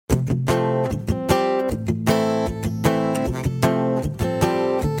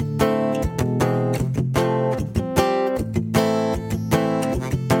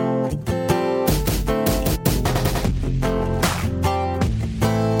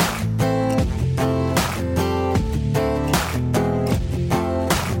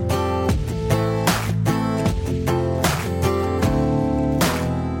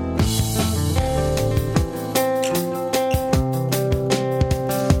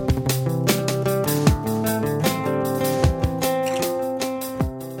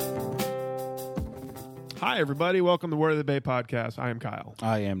everybody. Welcome to Word of the Bay podcast. I am Kyle.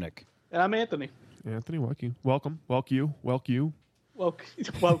 I am Nick. And I'm Anthony. Anthony, welcome. Welcome you. Welcome you. That's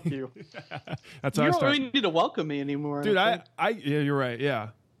You how I don't start. really need to welcome me anymore. Dude, yeah, you're right. Yeah.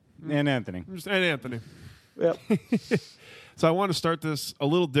 And Anthony. And Anthony. Yep. So I want to start this a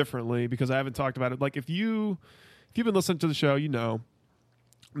little differently because I haven't talked about it. Like if you've been listening to the show, you know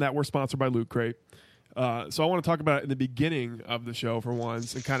that we're sponsored by Loot Crate. So I want to talk about it in the beginning of the show for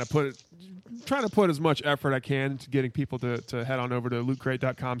once and kind of trying to put as much effort I can into getting people to head on over to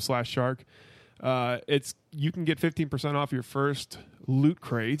lootcrate.com/shark. You can get 15% off your first Loot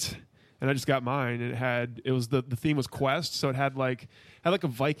Crate, and I just got mine. And the theme was Quest, so it had like a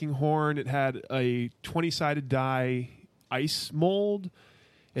Viking horn. It had a 20-sided die ice mold.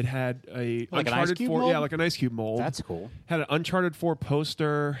 It had a Like an Uncharted ice cube 4, mold? yeah, like an ice cube mold. That's cool. Had an Uncharted 4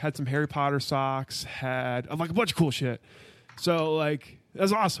 poster. Had some Harry Potter socks. Had like a bunch of cool shit. So like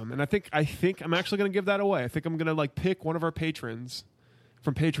that's awesome. And I think I'm actually gonna give that away. I think I'm gonna like pick one of our patrons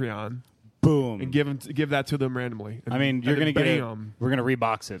from Patreon. Boom. And give that to them randomly. And, I mean, you're going to get it. bam. We're going to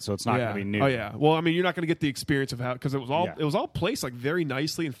rebox it, so it's not going to be new. Oh yeah. Well, I mean, you're not going to get the experience of how because it was all placed like very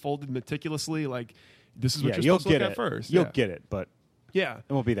nicely and folded meticulously. Like this is what you're supposed to look at first. You'll get it, but yeah,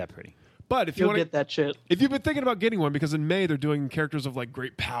 it won't be that pretty. But if You'll get that shit. If you've been thinking about getting one, because in May they're doing characters of like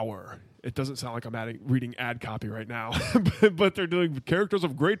great power. It doesn't sound like I'm reading ad copy right now, but they're doing characters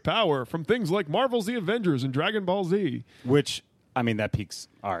of great power from things like Marvel's The Avengers and Dragon Ball Z. Which, I mean, that piques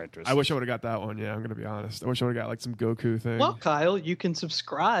our interest. I wish I would have got that one. Yeah, I'm going to be honest. I wish I would have got like some Goku thing. Well, Kyle, you can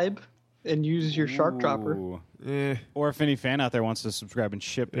subscribe and use your shark dropper. Ooh. Eh. Or if any fan out there wants to subscribe and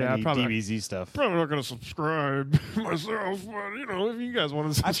ship any probably DBZ stuff. Probably not going to subscribe myself, but if you guys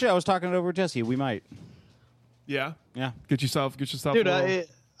want to. Actually, I was talking it over with Jesse. We might. Yeah. Yeah. Get yourself. Dude,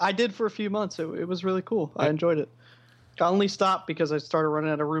 I did for a few months. It was really cool. I enjoyed it. I only stopped because I started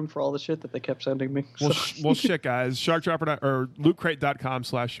running out of room for all the shit that they kept sending me. Well, shit, guys. Sharkdropper or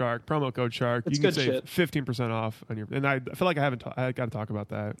lootcrate.com/shark. Promo code shark. It's you can good save 15% off on your. And I feel like I got to talk about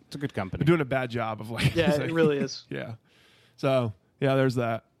that. It's a good company. They're doing a bad job of like. Yeah, it really is. Yeah. So yeah, there's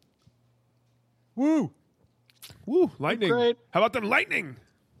that. Woo, lightning. Great. How about them lightning?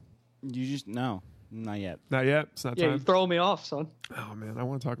 You just, no, not yet. Not yet. It's not Yeah, time. you're throwing me off, son. Oh man, I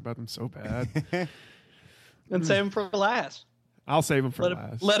want to talk about them so bad. And save them for last. I'll save them for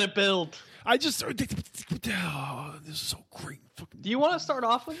last. Let it build. I just. Oh, this is so great. Fucking Do you want to start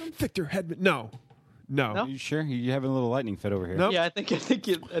off with them? Victor Hedman. No. Are you sure? You having a little lightning fit over here? Nope. Yeah, I think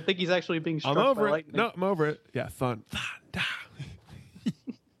he's actually being struck I'm over by it. lightning. No, I'm over it. Yeah, thunder.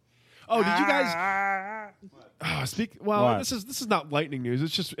 Oh, did you guys? Well, What? this is not lightning news.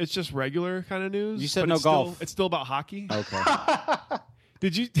 It's just regular kind of news. You said but no it's golf. It's still about hockey. Okay.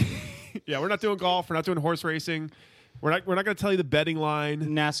 Did you? Yeah, we're not doing golf. We're not doing horse racing. We're not going to tell you the betting line.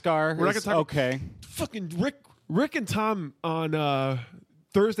 NASCAR. We're not is gonna talk. Okay. Fucking Rick and Tom on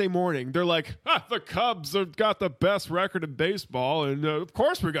Thursday morning. They're like, the Cubs have got the best record in baseball, and of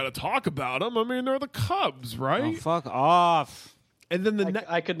course we got to talk about them. I mean, they're the Cubs, right? Oh, fuck off. And then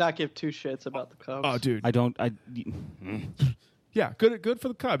I could not give two shits about the Cubs. oh, dude, yeah, good for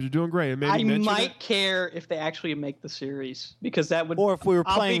the Cubs. You're doing great. And maybe I mention might it. care if they actually make the series because that would. Or if we were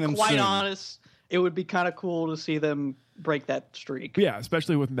playing I'll be them quite soon. honest, it would be kind of cool to see them break that streak. Yeah,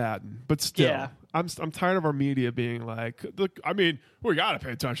 especially with Madden. But still, Yeah. I'm tired of our media being like, I mean, we got to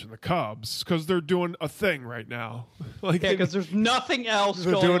pay attention to the Cubs because they're doing a thing right now. Like, Yeah, because there's nothing else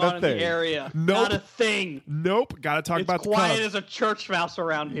They're going doing a on in thing. the area. Nope. Not a thing. nope, got to talk It's about the quiet Cubs. as a church mouse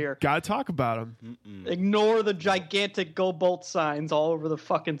around here. Got to talk about them. Ignore the gigantic "Go Bolt" signs all over the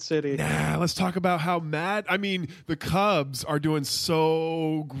fucking city. Nah, let's talk about how mad. I mean, the Cubs are doing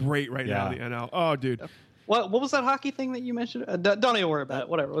so great right now in the NL. Oh, dude. What was that hockey thing that you mentioned? Don't even worry about it.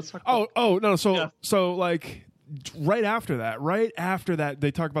 Whatever. Let's talk. Oh no. Yeah. So like right after that,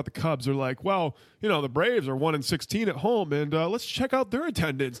 they talk about the Cubs. They're like, well, the Braves are 1-16 at home, and let's check out their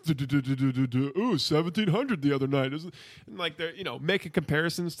attendance. Ooh, 1,700 the other night. And like they're making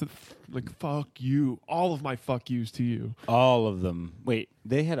comparisons to like fuck you, all of my fuck yous to you. All of them. Wait,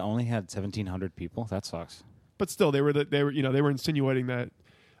 they had only had 1,700 people? That sucks. But still, they were insinuating that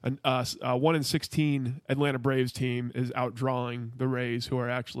a 1-16 Atlanta Braves team is outdrawing the Rays, who are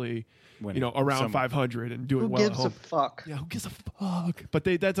actually Winning. around 500 and doing Who well at gives a home. fuck? Yeah, who gives a fuck? But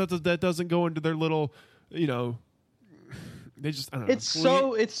that doesn't go into their little, they just I don't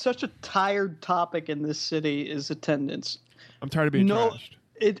know. It's such a tired topic in this city is attendance. I'm tired of being trashed.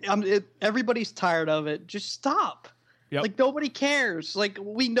 Everybody's tired of it. Just stop. Yep. Like nobody cares. Like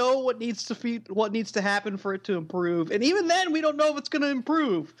we know what needs to happen for it to improve, and even then, we don't know if it's going to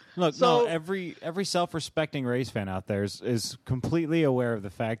improve. Look, so, no, every self-respecting Rays fan out there is completely aware of the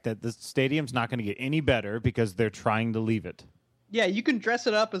fact that the stadium's not going to get any better because they're trying to leave it. Yeah, you can dress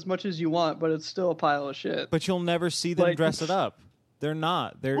it up as much as you want, but it's still a pile of shit. But you'll never see them dress it up. They're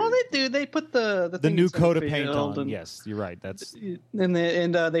not. They're Well, they do. They put the new things in coat the of paint field on. and- Yes, you're right. That's and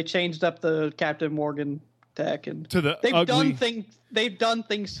they changed up the Captain Morgan tech and To the they've ugly- done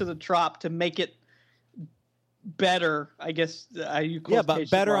things to the Trop to make it better. I guess but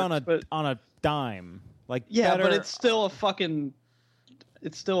better on a dime. Like better, but it's still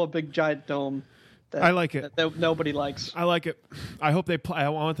a big giant dome. I like it. That nobody likes. I like it. I hope I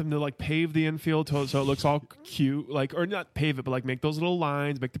want them to like pave the infield so it looks all cute, like, or not pave it, but like make those little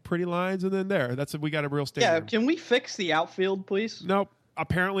lines, make the pretty lines, and then that's we got a real stadium. Yeah, can we fix the outfield, please? Nope.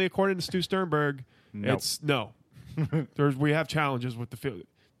 Apparently, according to Stu Sternberg, Nope. it's no. We have challenges with the field.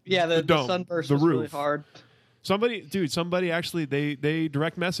 Yeah, the dome, sunburst the was roof. really hard. Somebody actually they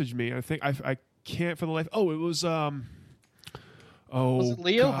direct messaged me. I think I can't for the life. Oh, it was Was it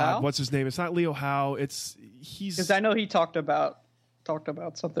Leo God, Howe? What's his name? It's not Leo Howe. He's Because I know he talked about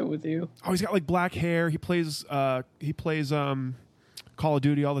something with you. Oh, he's got like black hair. He plays Call of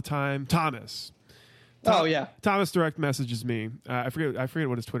Duty all the time. Thomas. Oh yeah, Thomas direct messages me. I forget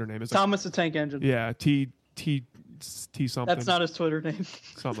what his Twitter name is. Thomas the Tank Engine. Yeah, T something. That's not his Twitter name.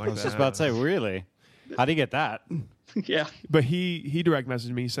 something I like was that. just about to say, really? How do you get that? Yeah. But he direct messaged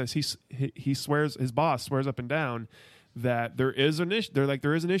me. He says he swears, his boss swears up and down that there is an issue.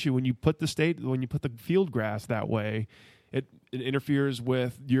 There is an issue when you put the field grass that way. It interferes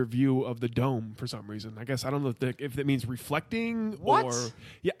with your view of the dome for some reason. I guess I don't know if that means reflecting What? or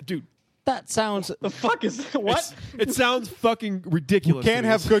yeah, dude. That sounds. The fuck is that? What? It sounds fucking ridiculous. Can't to me.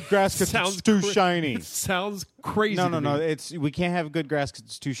 have good grass because Sounds it's too cra- shiny. It sounds crazy. No, to no, me. no. We can't have good grass because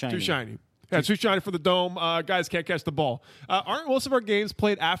it's too shiny. Too shiny. Yeah, it's too shiny for the dome. Guys can't catch the ball. Aren't most of our games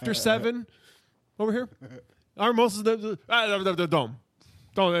played after 7 over here? Aren't most of the dome?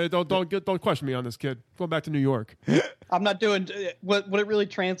 Don't question me on this, kid. Going back to New York. I'm not doing what it really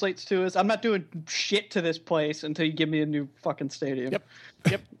translates to is I'm not doing shit to this place until you give me a new fucking stadium.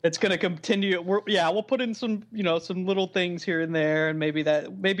 Yep. It's going to continue. We'll put in some little things here and there, and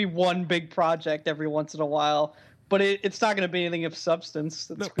maybe one big project every once in a while. But it's not going to be anything of substance.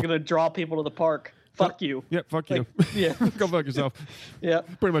 It's going to draw people to the park. Fuck you. Yep. Fuck Like, you. yeah. Go fuck yourself. Yeah.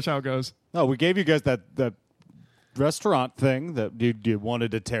 Pretty much how it goes. No, we gave you guys that restaurant thing that you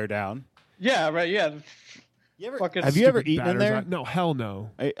wanted to tear down. Yeah. Right. Yeah. Fucking Have you ever Stupid eaten in Batter's there? Eye. No, hell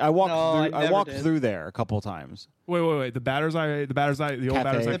no. I walked No, I through. I never walked did. through there a couple of times. Wait. The Batter's Eye, the old Cafe.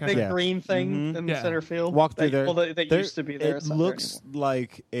 Batter's Eye the Cafe. big Yeah. green thing Mhm. in Yeah. the center field. Walked through there. Well, that There- used to be there. It It's not there looks anymore.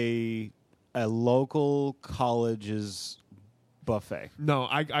 like a local college's buffet. No,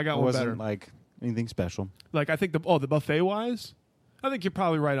 I got It one wasn't better. like anything special. Like I think the buffet wise, I think you're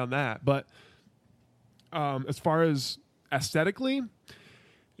probably right on that. But as far as aesthetically,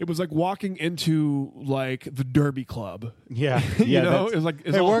 it was like walking into like the Derby Club. Yeah, You know, it was like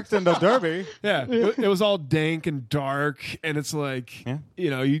it worked in the Derby. Yeah, it was all dank and dark, and it's like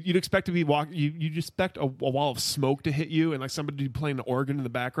Yeah. you'd expect to be walking. You'd expect a wall of smoke to hit you, and like somebody playing the organ in the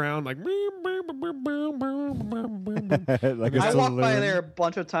background, like. Like I a walked by saloon. there a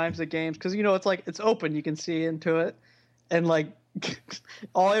bunch of times at games because it's like it's open, you can see into it, and like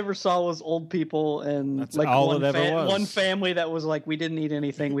all I ever saw was old people and That's like all one, it ever was. one family that was like, we didn't eat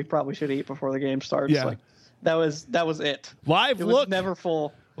anything, we probably should eat before the game starts. Yeah. Like that was it. Live It look, was never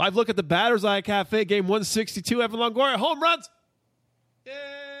full. live look at the Batter's Eye Cafe game 162. Evan Longoria home runs. Yay!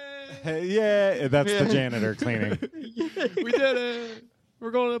 Hey, yeah, that's the janitor cleaning. We did it.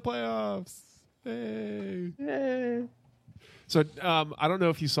 We're going to the playoffs. Hey. Yay. So I don't know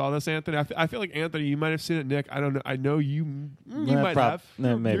if you saw this, Anthony. I feel like Anthony, you might have seen it. Nick, I don't know. I know you might have.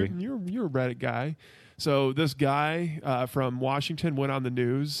 No, maybe. You're a Reddit guy. So this guy from Washington went on the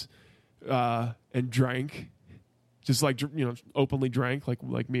news and drank, just like openly drank,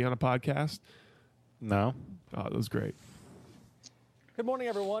 like me on a podcast. No. Oh, it was great. Good morning,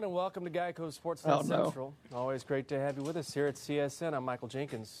 everyone, and welcome to Geico Sports Oh, no. Central. Always great to have you with us here at CSN. I'm Michael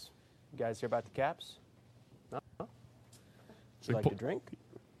Jenkins. You guys hear about the Caps? No? Would you like to drink?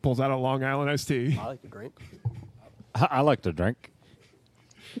 Pulls out a Long Island iced tea. I like to drink. I like to drink.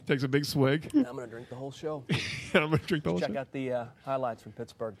 Takes a big swig. And I'm going to drink the whole show. And I'm going to drink the whole Check shit. out the highlights from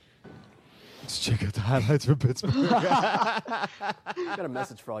Pittsburgh. Let's check out the highlights from Pittsburgh. I've got a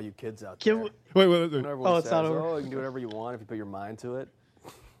message for all you kids out there. Can we- Wait. When everyone it's says, not over. oh, you can do whatever you want if you put your mind to it.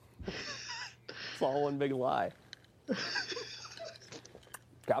 It's all one big lie.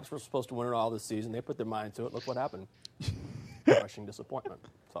 Caps were supposed to win it all this season. They put their mind to it. Look what happened. crushing disappointment.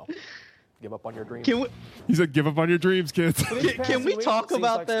 So, give up on your dreams. He said, "Give up on your dreams, kids." Can we talk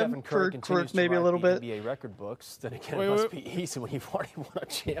about them for maybe a little bit? NBA record books. Then again, it must be easy when you've already won a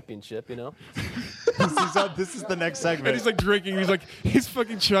championship. You know. This is the next segment. And he's like drinking. He's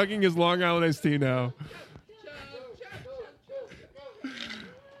fucking chugging his Long Island iced tea now.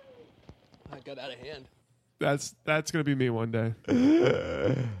 I got out of hand. That's gonna be me one day.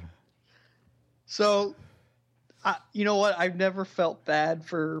 So, you know what? I've never felt bad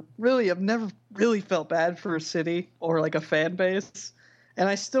for I've never really felt bad for a city or like a fan base, and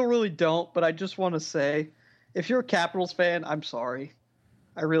I still really don't. But I just want to say, if you're a Capitals fan, I'm sorry.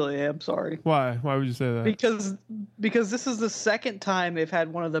 I really am sorry. Why? Why would you say that? Because this is the second time they've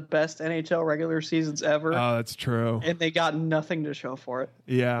had one of the best NHL regular seasons ever. Oh, that's true. And they got nothing to show for it.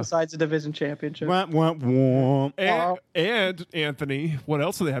 Yeah. Besides the division championship. Womp, womp, womp. And Anthony, what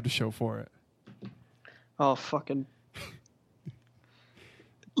else do they have to show for it? Oh, fucking.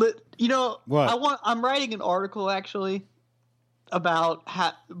 You know, what? I'm writing an article actually about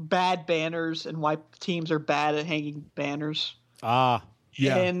bad banners and why teams are bad at hanging banners.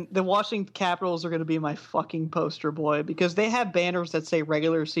 Yeah. And the Washington Capitals are going to be my fucking poster boy because they have banners that say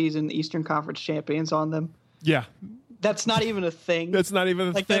regular season Eastern Conference champions on them. Yeah. That's not even a thing. That's not even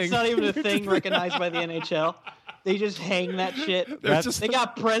a thing. That's not even a thing recognized by the NHL. They just hang that shit. They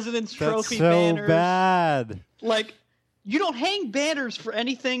got President's Trophy banners. That's so bad. Like, you don't hang banners for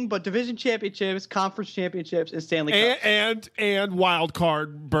anything but division championships, conference championships, and Stanley Cups. And wild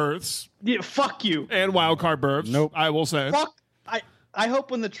card berths. Yeah, fuck you. And wild card berths. Nope. I will say. Fuck. I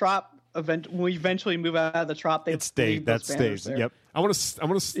hope when the Trop when we eventually move out of the Trop, they leave those banners there. Yep. I want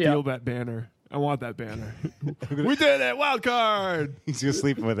to steal that banner. I want that banner. We did it. Wild card. He's gonna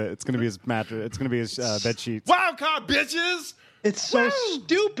sleep with it. It's gonna be his mattress. It's gonna be his bed sheets. Wild card, bitches. It's so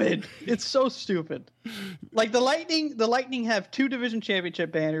stupid. It's so stupid. Like the Lightning have 2 division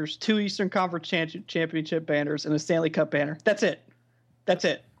championship banners, 2 Eastern Conference championship banners, and a Stanley Cup banner. That's it.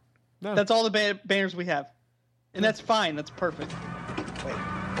 No. That's all the banners we have, and that's fine. That's perfect.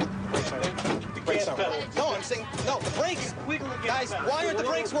 Brakes pedal. No, I'm saying no. The brakes. Guys, why aren't the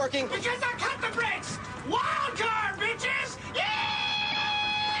brakes working? Because I cut the brakes. Wild card, bitches. Yeah!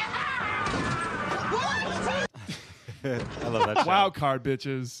 I love that. Wild card,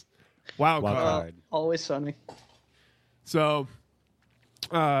 bitches. Wild card. Always sunny. So,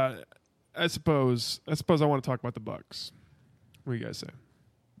 I suppose I want to talk about the Bucks. What do you guys say?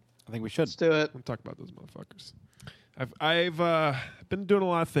 I think we should. Let's do it. Let's talk about those motherfuckers. I've been doing a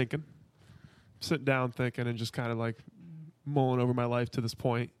lot of thinking, sitting down thinking, and just kind of like mulling over my life to this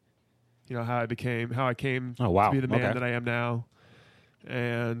point. You know how I came to be the man that I am now,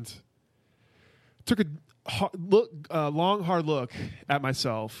 and took a long hard look at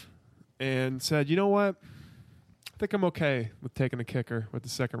myself and said, you know what? I think I'm okay with taking a kicker with the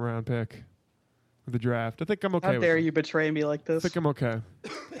second round pick of the draft. I think I'm okay. How dare you betray me like this? I think I'm okay.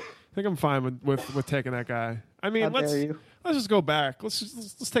 I think I'm fine with taking that guy. I mean, let's just go back.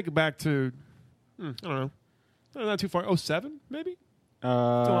 Let's take it back to I don't know, not too far. 07 maybe. Too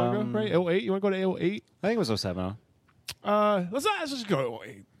long ago, right? 08. You want to go to 08? I think it was 07. Let's just go to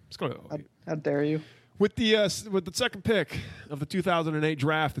 08. Let's go to 08. How dare you? With the second pick of the 2008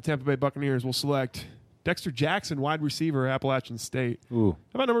 draft, the Tampa Bay Buccaneers will select Dexter Jackson, wide receiver, Appalachian State. Ooh,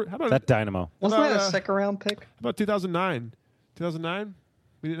 how about that dynamo? Wasn't that a second round pick? How about 2009? 2009,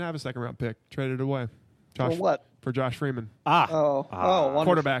 we didn't have a second round pick. Traded it away. For what? For Josh Freeman. Wonderful.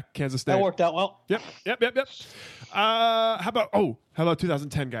 Quarterback, Kansas State. That worked out well. Yep. How about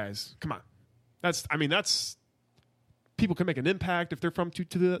 2010 guys? Come on. That's people can make an impact if they're from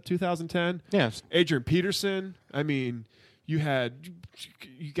 2010. Yes. Adrian Peterson. I mean, you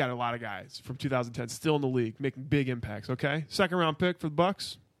got a lot of guys from 2010 still in the league making big impacts. Okay, second round pick for the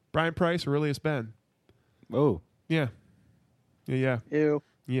Bucks. Brian Price, Aurelius Ben. Oh, yeah. Ew.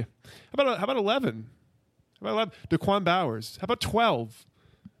 Yeah. How about 11? How about 11? Daquan Bowers. How about 12?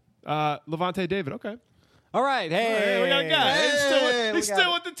 Levante David. Okay. all right. Hey, We got a guy. Hey, He's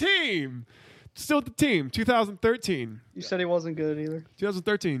still with the team. Still with the team. 2013. You said he wasn't good either.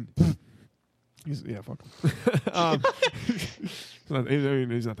 2013. Fuck him.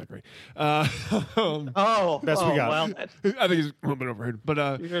 He's not that great. Best we got. Well, I think he's a little bit overrated.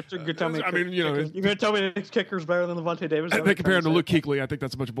 But you're gonna tell me. you're you're gonna tell me the kicker's better than Levante Davis. they compare him to Luke Kuechly. I think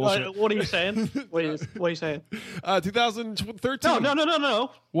that's a bunch of bullshit. What are you saying? What are you saying? 2013.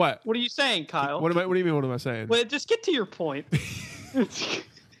 No. What? What are you saying, Kyle? What do you mean? What am I saying? Wait, just get to your point.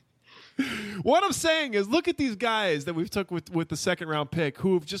 What I'm saying is, look at these guys that we've took with the second round pick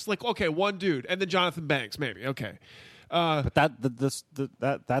who've just like, okay, one dude, and then Jonathan Banks, maybe. Okay. But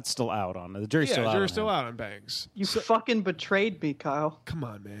that's still out on the jury's still out. Jury's on still him. out on Banks. You fucking betrayed me, Kyle. Come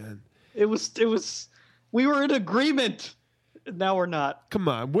on, man. It was. We were in agreement. Now we're not. Come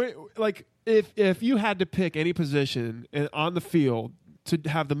on. If you had to pick any position on the field to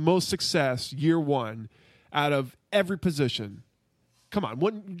have the most success year one out of every position, come on.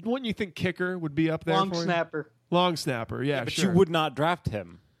 Wouldn't you think kicker would be up there? Long for you? snapper. Long snapper. Yeah, But sure. you would not draft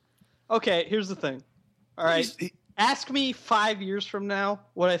him. Okay, here's the thing. All right. Ask me 5 years from now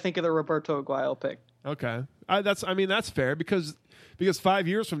what I think of the Roberto Aguayo pick. Okay. That's fair because 5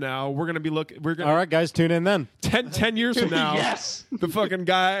 years from now we're going to be looking. All right, guys, tune in then. 10 years from now. Yes. The fucking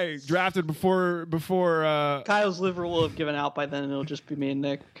guy drafted before Kyle's liver will have given out by then, and it'll just be me and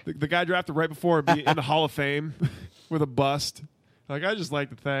Nick. the guy drafted right before be in the Hall of Fame with a bust. Like, I just like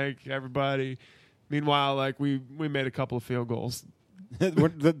to thank everybody. Meanwhile, we made a couple of field goals.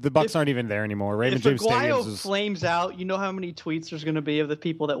 the Bucks aren't even there anymore. Raymond If James Aguayo Stadium is flames out, you know how many tweets there's going to be of the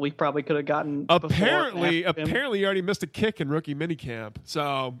people that we probably could have gotten. Apparently, before and after him. you already missed a kick in rookie minicamp.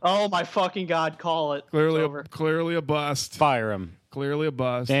 So Oh my fucking God! Call it. clearly, It's over. clearly a bust. fire him. Clearly a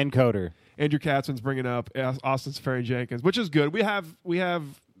bust. Dan Coder. Andrew Katzman's bringing up Austin Safari-Jenkins, which is good. We have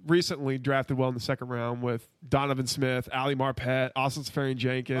recently drafted well in the second round with Donovan Smith, Ali Marpet, Austin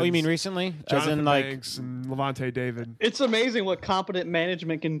Safari-Jenkins. Oh, you mean recently? As Jonathan in, like, Banks and Levante David. It's amazing what competent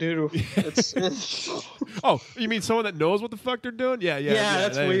management can do. It's Oh, you mean someone that knows what the fuck they're doing? Yeah,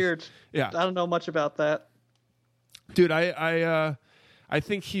 that's weird. Yeah. I don't know much about that. Dude, I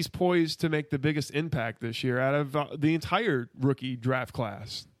think he's poised to make the biggest impact this year out of the entire rookie draft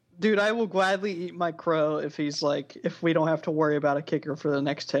class. Dude, I will gladly eat my crow if if we don't have to worry about a kicker for the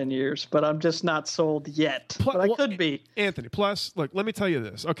next 10 years, but I'm just not sold yet. But I could be. Anthony, plus, look, let me tell you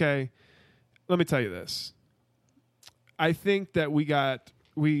this, okay? Let me tell you this. I think that we got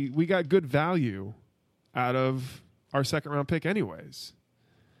good value out of our second round pick anyways.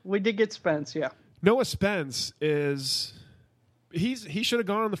 We did get Spence, yeah. Noah Spence is he should have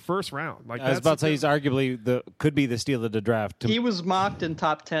gone in the first round. Like, I was about to say he's arguably could be the steal of the draft. He was mocked in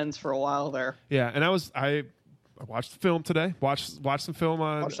top 10s for a while there. Yeah, and I watched the film today. Watched some film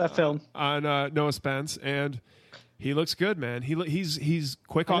on Watch that film. on Noah Spence, and he looks good, man. He's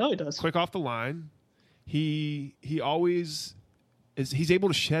quick I off know he does. quick off the line. He always is. He's able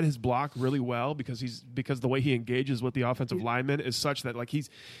to shed his block really well because the way he engages with the offensive lineman is such that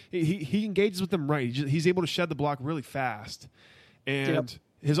he engages with them right. He's able to shed the block really fast, and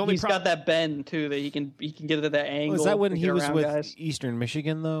his only He's got that bend too that he can get at that angle. Was that when to he get was around with guys. Eastern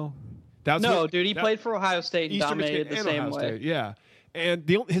Michigan, though? No, dude, he played for Ohio State and Eastern dominated Michigan the and same Ohio way. State, yeah.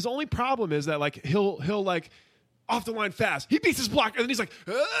 And his only problem is that he'll off the line fast. He beats his block, and then he's like,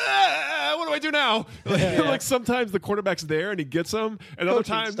 "What do I do now?" Like sometimes the quarterback's there and he gets him, and other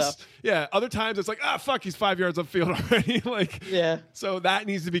Coaching times, stuff. other times it's like, fuck, he's 5 yards upfield already. Yeah. So that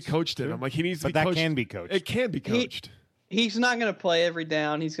needs to be coached in him. Like he needs to But be that coached. can be coached. It can be coached. He's not going to play every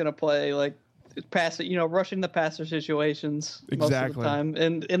down. He's going to play rushing the passer situations most of Exactly. the time.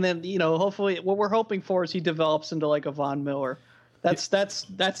 And then, hopefully what we're hoping for is he develops into like a Von Miller. That's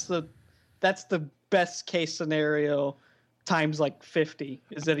the best case scenario times 50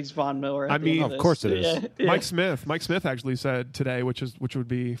 is that he's Von Miller. I mean, of course it is. Yeah. Mike Smith actually said today, which would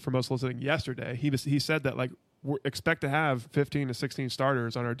be for most listening yesterday. He said that we expect to have 15 to 16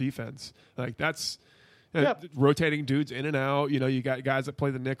 starters on our defense. Like that's rotating dudes in and out. You got guys that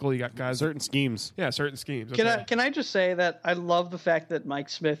play the nickel. You got guys Certain schemes. certain schemes. Can I just say that I love the fact that Mike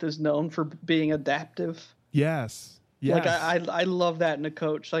Smith is known for being adaptive. Yes. Like I love that in a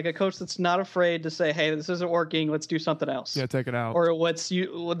coach. Like a coach that's not afraid to say, "Hey, this isn't working. Let's do something else." Yeah, take it out. Or this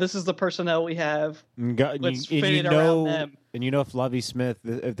is the personnel we have. Let's fit it around them. And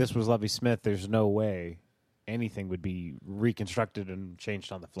if this was Lovie Smith, there's no way anything would be reconstructed and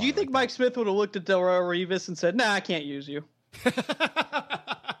changed on the fly. Do you think Mike Smith would have looked at Delroy Rivas and said, "Nah, I can't use you"?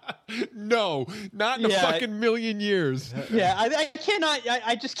 No, not in a fucking million years. Yeah, I cannot.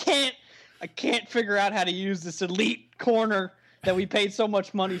 I just can't. I can't figure out how to use this elite corner that we paid so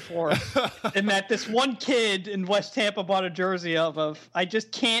much money for, and that this one kid in West Tampa bought a jersey of. I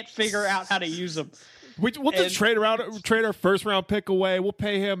just can't figure out how to use him. We'll just trade our first round pick away. We'll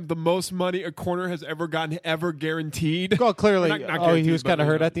pay him the most money a corner has ever gotten, ever guaranteed. Well, clearly, Not he guaranteed, was but, kind of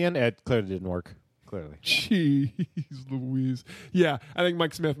hurt at the end. It clearly didn't work. Clearly. Jeez Louise. Yeah, I think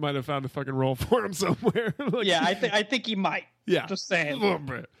Mike Smith might have found a fucking role for him somewhere. Yeah, I think he might. Yeah, just saying. A little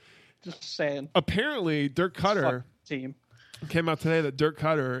bit. Just saying. Apparently, Dirk Cutter team came out today that Dirk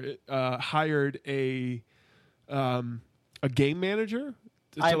Cutter hired a game manager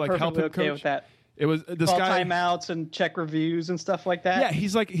to I'm help him perfectly okay coach. with that. It was this Call guy timeouts and check reviews and stuff like that. Yeah,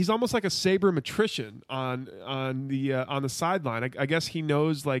 he's almost like a sabermetrician on the sideline. I guess he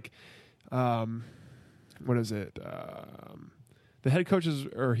knows like what is it? The head coach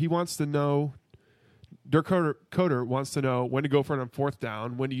he wants to know. Dirk Coder wants to know when to go for it on fourth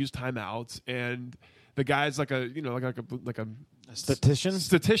down, when to use timeouts, and the guy's like a statistician.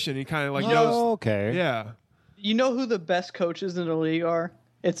 Statistician. He kind of like knows. Okay. Yeah. You know who the best coaches in the league are?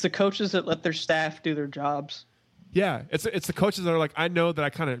 It's the coaches that let their staff do their jobs. Yeah, it's the coaches that are like, I know that I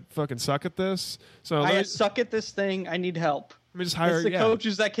kind of fucking suck at this, so I suck at this thing. I need help. let me just hire. It's the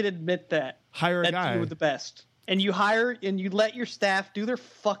coaches that can admit that. Hire a that guy. do the best, and you hire and you let your staff do their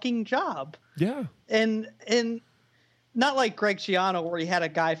fucking job. Yeah. And not like Greg Schiano where he had a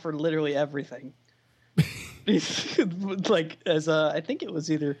guy for literally everything. Like I think it was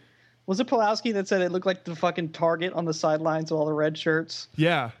Pulowski that said it looked like the fucking target on the sidelines of all the red shirts.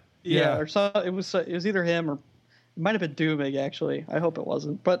 Yeah. Or so it was either him or it might have been Dumig actually. I hope it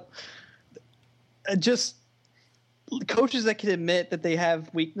wasn't, but just coaches that can admit that they have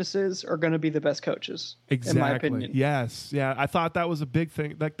weaknesses are going to be the best coaches. Exactly. In my opinion. Yes. Yeah. I thought that was a big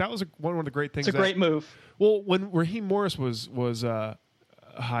thing. Like that was one of the great things. It's a great move. Well, when Raheem Morris was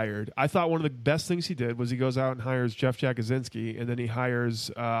hired, I thought one of the best things he did was he goes out and hires Jeff Jagosinski, and then he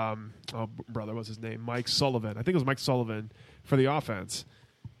hires what's his name? Mike Sullivan. I think it was Mike Sullivan for the offense.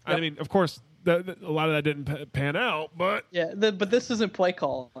 Yep. I mean, of course, a lot of that didn't pan out, but but this isn't play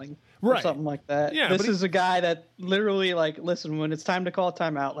calling. Or something like that. Yeah, this is a guy that literally like, listen, when it's time to call a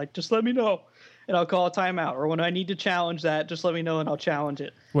timeout, like just let me know and I'll call a timeout. Or when I need to challenge that, just let me know and I'll challenge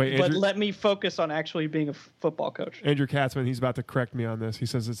it. Wait, but let me focus on actually being a football coach. Andrew Katzman, he's about to correct me on this. He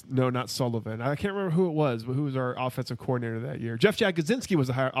says it's not Sullivan. I can't remember who it was, but who was our offensive coordinator that year? Jeff Jagosinski was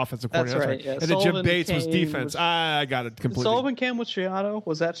the offensive coordinator. That's right. Yeah. And then Jim Bates was defense. I got it completely. Sullivan came with Schiano.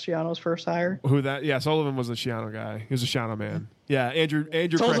 Was that Schiano's first hire? Who that? Yeah, Sullivan was a Schiano guy. He was a Schiano man. Yeah, Andrew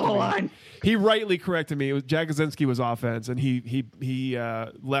corrected me. Line. He rightly corrected me. It was Jagosinski was offense, and he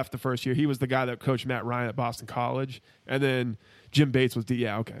left the first year. He was the guy that coached Matt Ryan at Boston College, and then Jim Bates was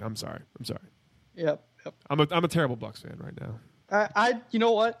okay. I'm sorry. Yep. I'm a terrible Bucks fan right now. You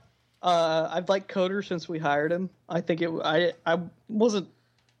know what? I've liked Coder since we hired him. I think I wasn't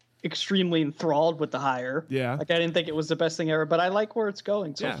extremely enthralled with the hire. Yeah. Like I didn't think it was the best thing ever, but I like where it's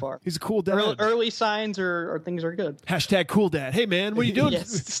going so far. He's a cool dad. Early signs or things are good. # cool dad. Hey man, what are you doing?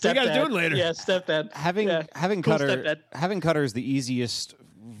 Yes, what are you guys doing later? Yeah, stepdad. Having Cool Cutter stepdad. having Cutter is the easiest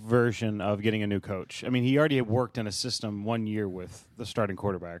version of getting a new coach. I mean, he already worked in a system 1 year with the starting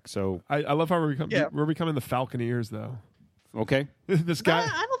quarterback. So I love how we're becoming the Falconeers though. okay, This guy,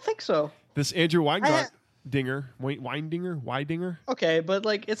 I don't think so. this Andrew Weidinger. Okay, but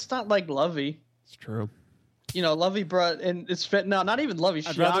like it's not like Lovey. It's true. You know, Lovey brought and it's fit now. Not even Lovey.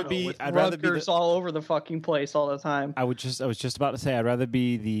 I'd rather be Rutgers all over the fucking place all the time. I was just about to say I'd rather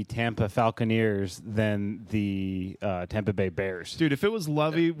be the Tampa Falconeers than the Tampa Bay Bears. Dude, if it was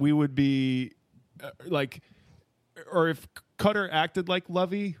Lovey, we would be or if Cutter acted like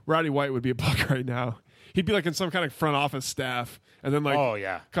Lovey, Roddy White would be a Buck right now. He'd be like in some kind of front office staff, and then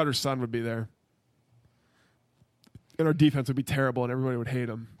Cutter's son would be there, and our defense would be terrible, and everybody would hate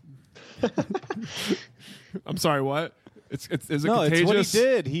him. I'm sorry, what? Is it contagious? It's what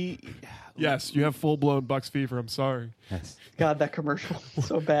he did. Yes, you have full blown Bucks fever. I'm sorry. Yes. God, that commercial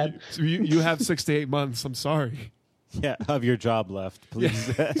so bad. So you have 6 to 8 months. I'm sorry. Yeah, of your job left, please.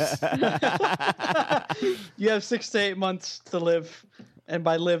 You have 6 to 8 months to live, and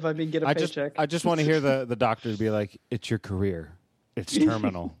by live I mean get a paycheck. I just want to hear the doctor be like, "It's your career. It's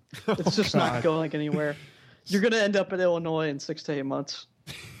terminal." It's just not going anywhere. You're going to end up in Illinois in 6 to 8 months.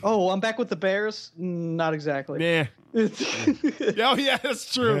 Oh, I'm back with the Bears? Not exactly. Yeah. Oh, yeah,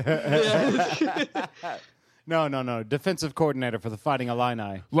 that's true. No. Defensive coordinator for the Fighting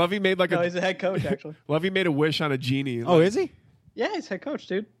Illini. Lovey made he's a head coach, actually. Lovey made a wish on a genie. Oh, is he? Yeah, he's head coach,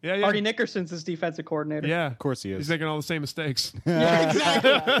 dude. Yeah. Marty Nickerson's his defensive coordinator. Yeah. Of course he is. He's making all the same mistakes. Yeah,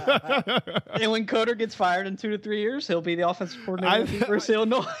 exactly. And when Coder gets fired in 2 to 3 years, he'll be the offensive coordinator of the University of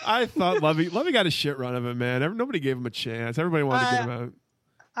Illinois. I thought Lovey got a shit run of it, man. Nobody gave him a chance. Everybody wanted to get him out.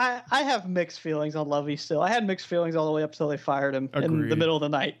 I have mixed feelings on Lovey still. I had mixed feelings all the way up until they fired him in the middle of the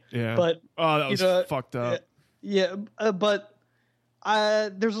night. Yeah. But that was fucked up. Yeah, but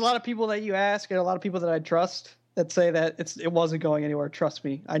there's a lot of people that you ask and a lot of people that I trust that say that it wasn't going anywhere. Trust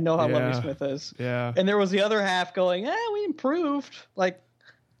me. I know how Lovey Smith is. Yeah. And there was the other half going, we improved. Like,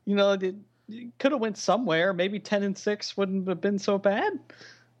 you could have went somewhere. Maybe 10-6 wouldn't have been so bad.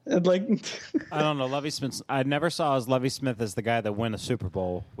 And like, I don't know. Lovie Smith. I never saw as Lovie Smith as the guy that win a Super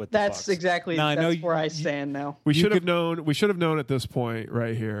Bowl with. that's the Bucs. exactly Now, I know that's where I stand now. We should have known. We should have known at this point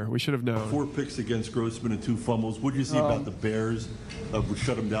right here. We should have known. 4 picks against Grossman and 2 fumbles. What did you see about the Bears? We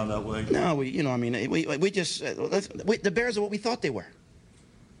shut them down that way. No, we just the Bears are what we thought they were.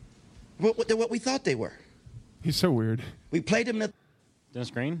 They're what we thought they were. He's so weird. We played them,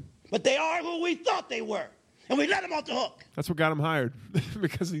 Dennis Green. but they are who we thought they were, and we let them off the hook. That's what got him hired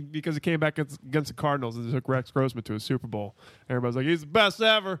because he came back against the Cardinals and took Rex Grossman to a Super Bowl. Everybody's like, he's the best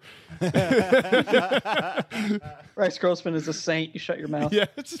ever. Rex Grossman is a saint. You shut your mouth. Yeah,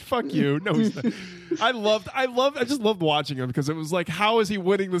 it's just fuck you. No, he's not. I just loved watching him because it was like, how is he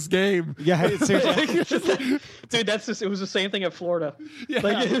winning this game? Yeah, it's seriously. Dude, it was the same thing at Florida. Yeah.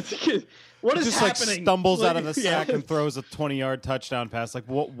 Like, what is just happening? like stumbles Like, out of the sack and throws a 20-yard touchdown pass. Like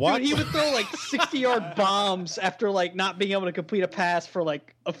what? Dude, he would throw like 60-yard bombs after like not being able to complete a pass for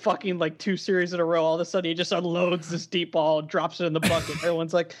like a fucking like 2 series in a row. All of a sudden, he just unloads this deep ball and drops it in the bucket.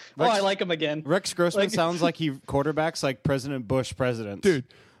 Everyone's like, "Oh, I like him again." Rex Grossman sounds like he quarterbacks like President Bush presidents. Dude,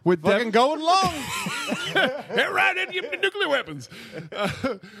 with fucking going long. Hit right into your nuclear weapons.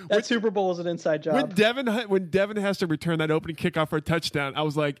 That Super Bowl is an inside job. When Devin has to return that opening kickoff for a touchdown, I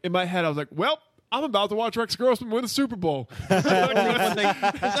was like, in my head, I was like, well, I'm about to watch Rex Grossman win a Super Bowl. Is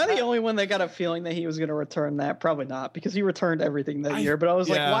that the only one that got a feeling that he was going to return that? Probably not, because he returned everything that year. But I was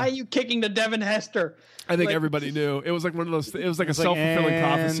like, why are you kicking to Devin Hester? I think Like- everybody knew. It was like one of those. It was like a self-fulfilling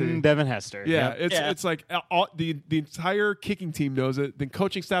prophecy. Devin Hester. Yeah, Yep. it's like the entire kicking team knows it. The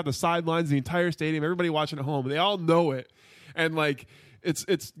coaching staff, the sidelines, the entire stadium, everybody watching at home, they all know it. And like it's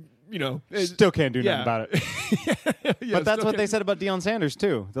you know, Still can't do nothing about it. Yeah, But that's still what they can't- said about Deion Sanders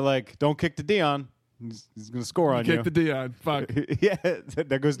too. They're like, don't kick to Deion. He's going to score on you. Kick the Dion. Fuck. Yeah,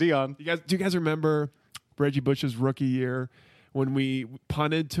 there goes Deion. Do you guys remember Reggie Bush's rookie year when we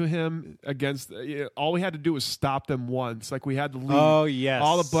punted to him against? All we had to do was stop them once. Like we had the lead. Oh yes.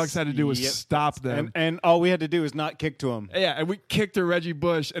 All the Bucks had to do was stop them. And all we had to do is not kick to him. Yeah, and we kicked to Reggie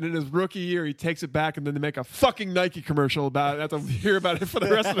Bush, and in his rookie year, he takes it back, and then they make a fucking Nike commercial about it. I have to hear about it for the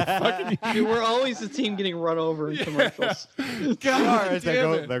rest of the fucking year. Dude, we're always the team getting run over in commercials. God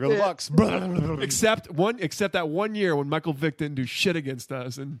There damn go the Bucks. it. Except that one year when Michael Vick didn't do shit against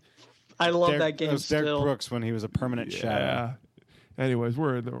us, and I love Derek- that game was Derek still. Brooks when he was a permanent shadow. yeah. Anyways,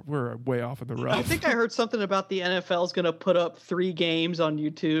 we're way off in the rough. I think I heard something about the NFL is going to put up 3 games on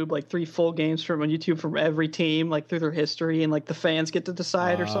YouTube, like 3 full games from on YouTube from every team, like through their history, and like the fans get to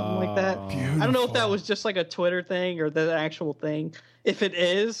decide or something like that. I don't know if that was just like a Twitter thing or the actual thing. If it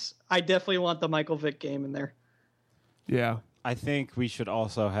is, I definitely want the Michael Vick game in there. Yeah. I think we should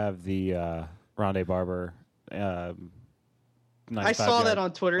also have the Rondé Barber. I saw that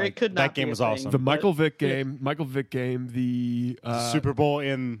on Twitter. It could not. That game be a was thing, awesome. The but- Michael Vick game, the Super Bowl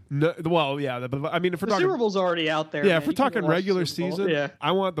in. no, well, yeah, but I mean, if we're The talking Super Bowl's already out there. yeah, man. if we're You can talking watch the regular Super Bowl. season, yeah.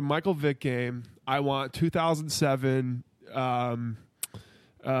 I want the Michael Vick game. I want 2007. I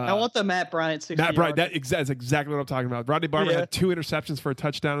want the Matt Bryant 60 Matt Bryant. yard. That's exactly what I'm talking about. Rodney Barber Yeah. had 2 interceptions for a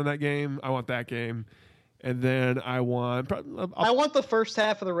touchdown in that game. I want that game. And then I want. I want the first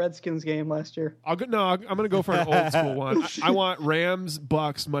half of the Redskins game last year. I'm going to go for an old school one. I want Rams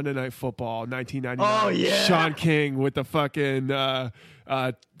Bucks Monday Night Football 1999. Oh, yeah. Sean King with the fucking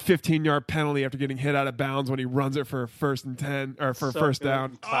 15-yard penalty after getting hit out of bounds when he runs it for first and 10 or for So first good.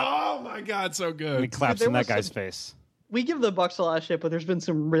 down. Oh my God, so He good. claps There in that was guy's some- face. We give the Bucks a lot of shit, but there's been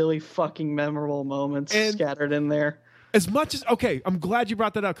some really fucking memorable moments And- scattered in there. As much as I'm glad you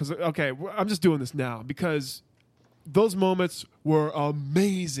brought that up because I'm just doing this now because those moments were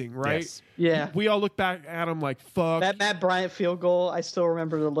amazing, right? Yes. Yeah. We all look back at them like fuck. That Matt Bryant field goal, I still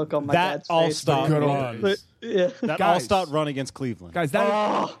remember the look on my That dad's all face. stop Good old run. days. Yeah. That Guys. all-star run against Cleveland. Guys,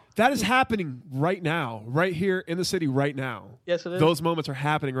 that is happening right now, right here in the city right now. Yes, it is. Those moments are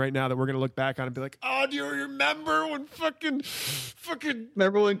happening right now that we're going to look back on and be like, oh, do you remember when fucking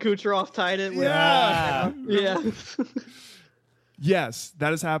Remember when Kucherov tied it? Yeah. Yeah. yes,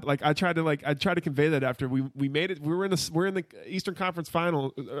 that has happened. Like I tried to convey that after we made it. We're in the Eastern Conference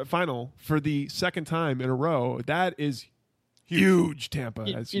final for the second time in a row. That is huge, Tampa.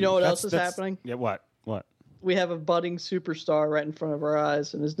 That's You know what huge. else is happening? Yeah, what? We have a budding superstar right in front of our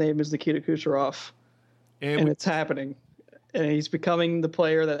eyes, and his name is Nikita Kucherov. And it's happening. And he's becoming the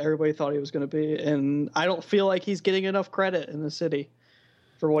player that everybody thought he was going to be. And I don't feel like he's getting enough credit in the city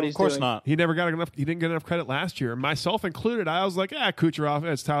for what he's doing. Of course not. He never got enough. He didn't get enough credit last year, myself included. I was like, Kucherov.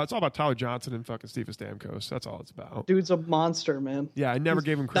 It's all about Tyler Johnson and fucking Steven Stamkos. That's all it's about. Dude's a monster, man. Yeah, I never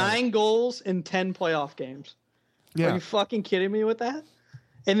gave him credit. 9 goals in 10 playoff games. Yeah, Are you fucking kidding me with that?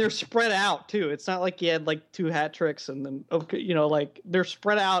 And they're spread out too. It's not like he had like 2 hat tricks and then like they're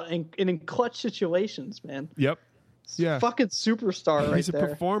spread out and in clutch situations, man. Yep. Yeah. Fucking superstar right He's a there.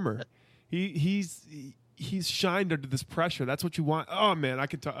 performer. He's shined under this pressure. That's what you want. Oh man, I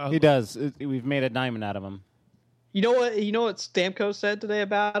could tell. He does. We've made a diamond out of him. You know what Stamkos said today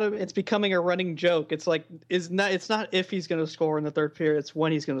about him? It's becoming a running joke. It's like it's not if he's going to score in the third period, it's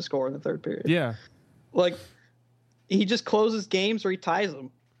when he's going to score in the third period. Yeah. Like he just closes games or he ties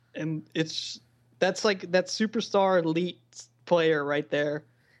them. And that's like that superstar elite player right there.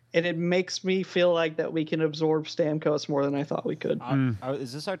 And it makes me feel like that we can absorb Stamkos more than I thought we could.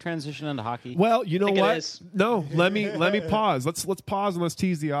 Is this our transition into hockey? Well, you know I think it what? is. No, let me pause. Let's pause and let's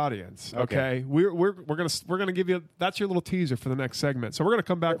tease the audience. Okay, we're gonna give you that's your little teaser for the next segment. So we're gonna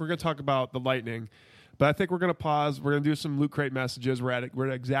come back. We're gonna talk about the Lightning. But I think we're going to pause. We're going to do some Loot Crate messages. We're at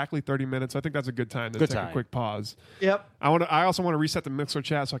exactly 30 minutes. I think that's a good time to take a quick pause. Yep. I also want to reset the Mixer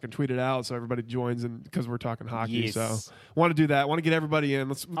chat so I can tweet it out so everybody joins in because we're talking hockey. Yes. So I want to do that. I want to get everybody in.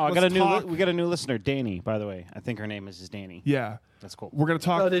 Let's we talk. got a new listener, Danny, by the way. I think her name is Danny. Yeah. That's cool. We're going to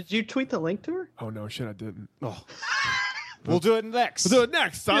talk. Oh, did you tweet the link to her? Oh, no, shit, I didn't. Oh. We'll do it next. We'll do it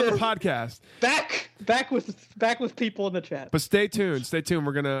next on the podcast. Back with people in the chat. But stay tuned. Stay tuned.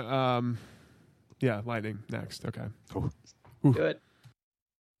 We're going to... yeah, Lightning next. Okay. Do it.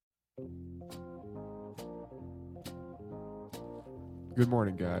 Good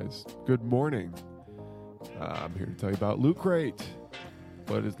morning, guys. Good morning. I'm here to tell you about Loot Crate.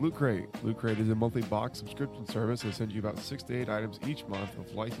 What is Loot Crate? Loot Crate is a monthly box subscription service that sends you about 6 to 8 items each month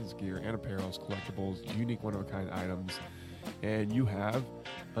of licensed gear and apparels, collectibles, unique one-of-a-kind items. And you have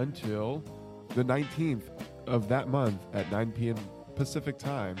until the 19th of that month at 9 p.m. Pacific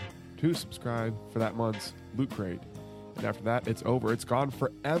time to subscribe for that month's Loot Crate. And after that, it's over. It's gone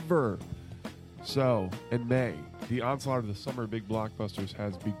forever. So, in May, the onslaught of the summer big blockbusters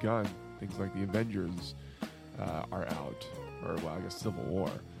has begun. Things like the Avengers are out. Or, well, I guess Civil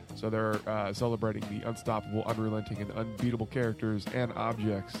War. So they're celebrating the unstoppable, unrelenting, and unbeatable characters and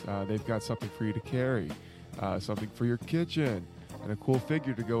objects. They've got something for you to carry, something for your kitchen, and a cool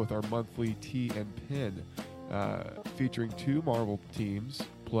figure to go with our monthly tee and pin, featuring 2 Marvel teams,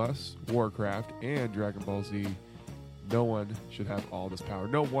 plus Warcraft and Dragon Ball Z. No one should have all this power.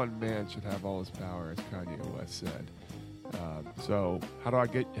 No one man should have all this power, as Kanye West said. So how do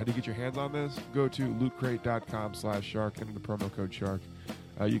you get your hands on this? Go to lootcrate.com/shark, enter the promo code shark.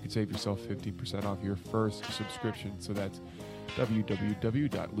 You can save yourself 15% off your first subscription. So that's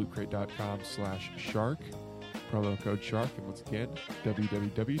www.lootcrate.com/shark, promo code shark. And once again,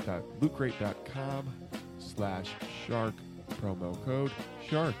 www.lootcrate.com/shark, promo code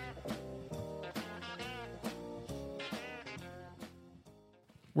shark.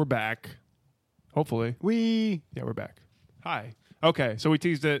 We're back. Hopefully. Yeah, we're back. Hi. Okay, so we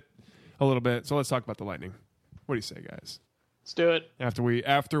teased it a little bit. So let's talk about the Lightning. What do you say, guys? Let's do it. After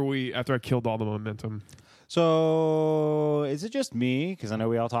I killed all the momentum. So, is it just me? Because I know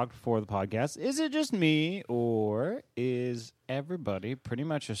we all talked before the podcast. Is it just me, or is everybody pretty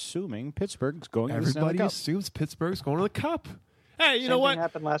much assuming Pittsburgh's going to the Stanley Everybody Cup? assumes Pittsburgh's going to the Cup. Hey, you Same know thing what?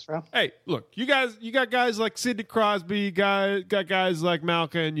 happened last round. Hey, look, you got guys like Sidney Crosby, you got guys like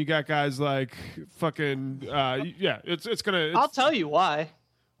Malkin, you got guys like fucking it's gonna. I'll tell you why.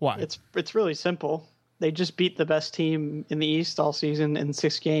 Why? It's really simple. They just beat the best team in the East all season in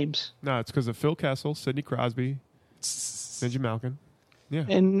 6 games. No, it's because of Phil Kessel, Sidney Crosby, Benji Malkin. Yeah,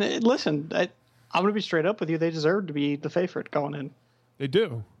 And listen, I'm going to be straight up with you. They deserve to be the favorite going in. they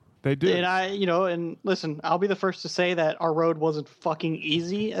do. They do. And listen, I'll be the first to say that our road wasn't fucking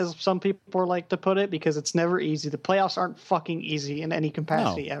easy, as some people like to put it, because it's never easy. The playoffs aren't fucking easy in any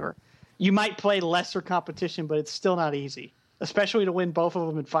capacity ever. You might play lesser competition, but it's still not easy, especially to win both of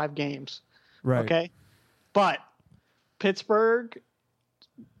them in 5 games. Right. Okay. But Pittsburgh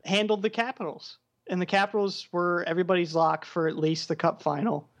handled the Capitals, and the Capitals were everybody's lock for at least the Cup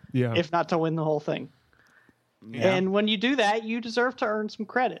final, Yeah. if not to win the whole thing. Yeah. And when you do that, you deserve to earn some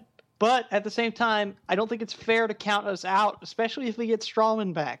credit. But at the same time, I don't think it's fair to count us out, especially if we get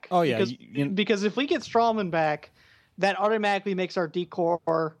Strawman back. Oh, yeah. Because if we get Strawman back, that automatically makes our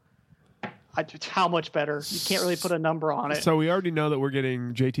decor how much better. You can't really put a number on it. So we already know that we're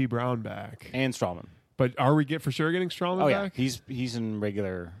getting JT Brown back, And Strawman. but are we for sure getting Strawman Oh, yeah. back? He's in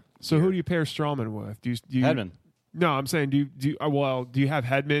regular. So who do you pair Strawman with? Do you Hedman. No, I'm saying do you have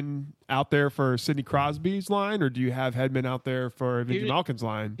Hedman out there for Sidney Crosby's line, or do you have Hedman out there for Vinny Malkin's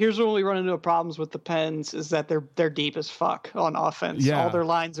line? Here's when we run into problems with the Pens is that they're deep as fuck on offense. Yeah. All their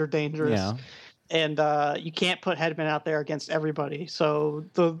lines are dangerous. Yeah. and you can't put Hedman out there against everybody. So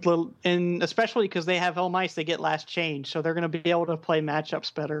and especially because they have home ice, they get last change, so they're going to be able to play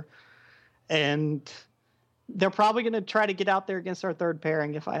matchups better. And they're probably going to try to get out there against our third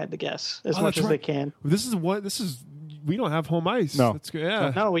pairing, if I had to guess, as much as they can. We don't have home ice. No. That's good.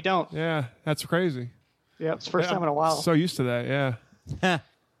 Yeah. No, we don't. Yeah, that's crazy. Yeah, it's the first time in a while. So used to that, yeah.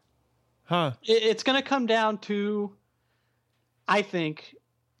 Huh. It's going to come down to, I think,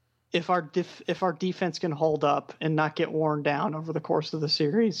 if our defense can hold up and not get worn down over the course of the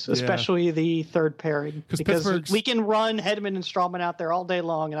series, especially the third pairing, because we can run Hedman and Strawman out there all day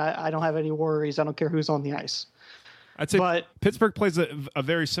long, and I don't have any worries. I don't care who's on the ice. I'd say Pittsburgh plays a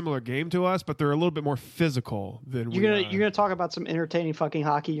very similar game to us, but they're a little bit more physical than we are. You're gonna talk about some entertaining fucking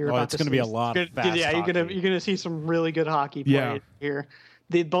hockey. It's gonna be a lot of fast Yeah, hockey. you're gonna see some really good hockey played here.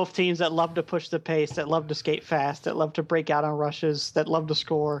 Both teams that love to push the pace, that love to skate fast, that love to break out on rushes, that love to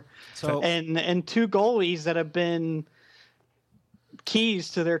score. So and two goalies that have been keys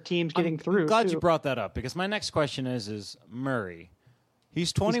to their teams getting through. I'm glad you brought that up, because my next question is Murray.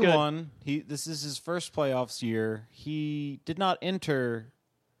 He's 21. This is his first playoffs year. He did not enter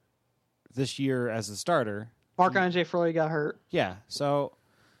this year as a starter. Marc-Andre Fleury got hurt. Yeah, so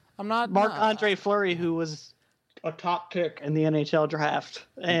I'm not Marc-Andre Fleury, who was a top pick in the NHL draft,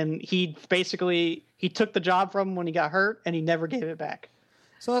 and he took the job from him when he got hurt, and he never gave it back.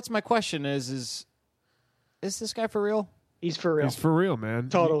 So that's my question: is this guy for real? He's for real. He's for real, man.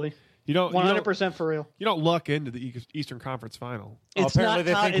 Totally. You don't 100% for real. You don't luck into the Eastern Conference Final. It's apparently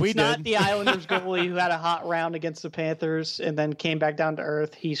they think we not did. the Islanders goalie who had a hot round against the Panthers and then came back down to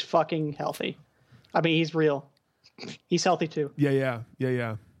earth. He's fucking healthy. I mean, he's real. He's healthy too. Yeah.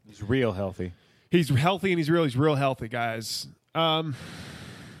 He's real healthy. He's healthy and he's real healthy, guys. Brother,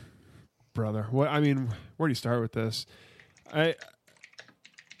 where do you start with this?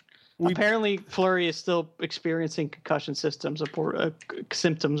 Apparently, Fleury is still experiencing concussion symptoms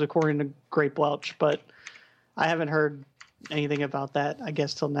according to Grape Welch, but I haven't heard anything about that, I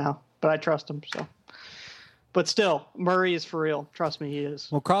guess, till now. But I trust him, so. But still, Murray is for real. Trust me, he is.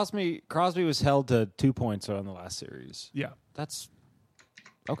 Well, Crosby was held to 2 points on the last series. Yeah. That's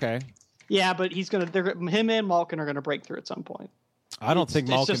okay. Yeah, but him and Malkin are gonna break through at some point. I don't think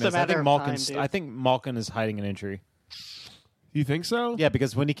Malkin is. I think Malkin is hiding an injury. You think so? Yeah,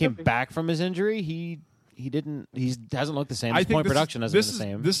 because when he came back from his injury, he hasn't looked the same. His point production hasn't been the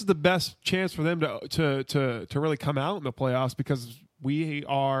same. This is the best chance for them to really come out in the playoffs, because we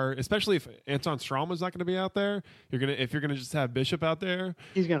are, especially if Anton Stralman's not going to be out there. If you're gonna just have Bishop out there,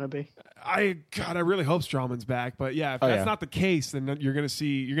 he's gonna be. I really hope Stralman's back, but yeah, if that's not the case, then you're gonna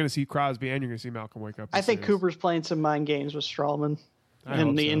see Crosby and you're gonna see Malcolm wake up. I think Cooper's playing some mind games with Stralman.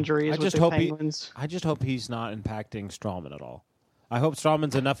 And the injuries with the Penguins. I just hope he's not impacting Strawman at all. I hope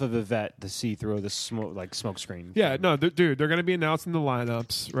Strawman's enough of a vet to see through the smoke screen. Yeah, no, dude, they're going to be announcing the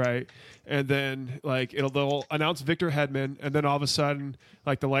lineups, right? And then they'll announce Victor Hedman, and then all of a sudden,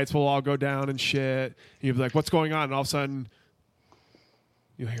 the lights will all go down and shit. And you'll be like, "What's going on?" And all of a sudden,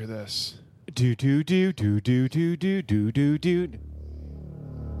 you'll hear this. Do do do do do do do do do do.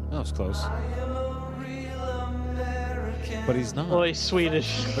 That was close. But he's not. Well, he's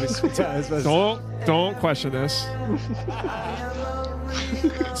Swedish. But he's Swedish. Don't question this.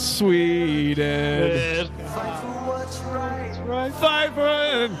 Sweden. Fight for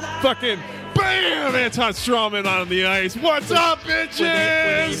it. Fucking bam! Anton Stralman on the ice. What's up,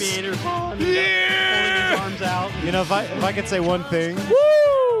 bitches? With aviators on. Yeah! His arms out. You know, if I could say one thing. Woo!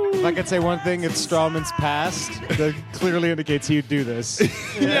 If I could say one thing, it's Strawman's past that clearly indicates he'd do this.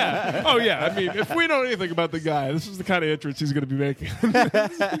 Yeah. Oh, yeah. I mean, if we know anything about the guy, this is the kind of entrance he's going to be making.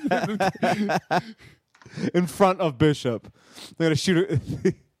 In front of Bishop. They're going to shoot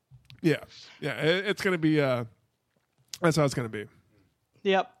it. Yeah. It's going to be. That's how it's going to be.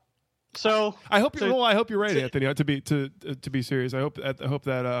 Yep. So I hope you're right, Anthony. To be serious, I hope that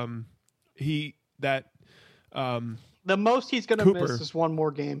the most he's going to miss is one more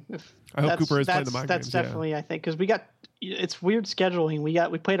game. I hope Cooper is playing the mind games. That's definitely, I think, because it's weird scheduling. We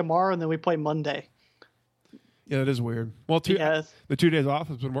play tomorrow and then we play Monday. Yeah, that is weird. Well, the 2 days off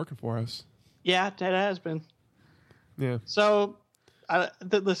has been working for us. Yeah, it has been. Yeah. So,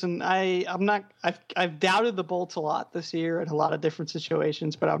 listen, I've doubted the Bolts a lot this year in a lot of different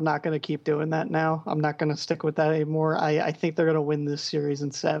situations, but I'm not going to keep doing that now. I'm not going to stick with that anymore. I think they're going to win this series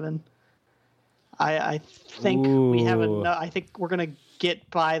in 7. I think we have enough. I think we're going to get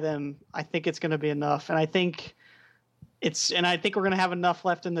by them. I think it's going to be enough, and I think we're going to have enough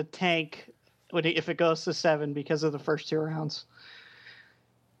left in the tank if it goes to 7 because of the first 2 rounds.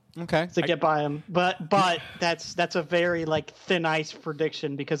 Okay. to get by him. But that's a very like thin ice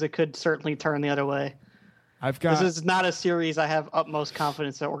prediction because it could certainly turn the other way. This is not a series I have utmost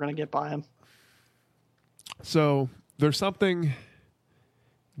confidence that we're going to get by him. So there's something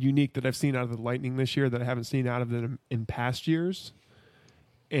unique that I've seen out of the Lightning this year that I haven't seen out of them in past years.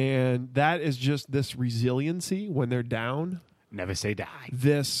 And that is just this resiliency when they're down. Never say die.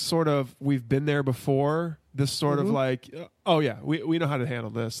 This sort of, we've been there before. This sort of like, oh yeah, we know how to handle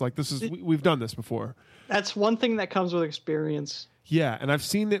this. Like this is, we've done this before. That's one thing that comes with experience. Yeah, and I've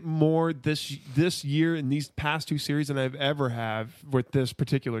seen it more this year in these past two series than I've ever have with this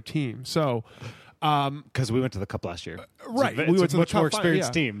particular team. So, because we went to the Cup last year, right? We went to much more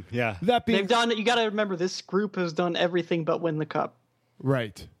experienced team. Yeah, that being they've done. You got to remember, this group has done everything but win the Cup.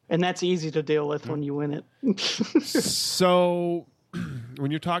 Right. And that's easy to deal with when you win it. So,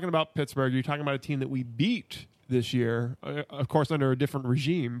 when you're talking about Pittsburgh, you're talking about a team that we beat this year, of course under a different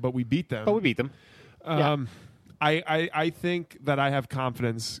regime, but we beat them. I think that I have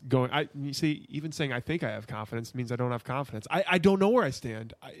confidence going. You see, even saying I think I have confidence means I don't have confidence. I don't know where I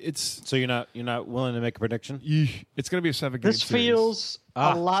stand. So you're not willing to make a prediction? It's going to be a 7-game series. This feels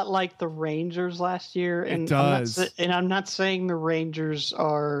a lot like the Rangers last year, and it does. I'm not saying the Rangers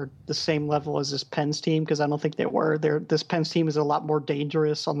are the same level as this Pens team because I don't think they were. This Pens team is a lot more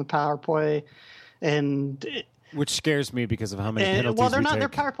dangerous on the power play, and. Which scares me because of how many penalties well, they're we not. take. Their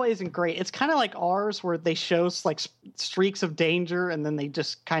power play isn't great. It's kind of like ours, where they show like streaks of danger, and then they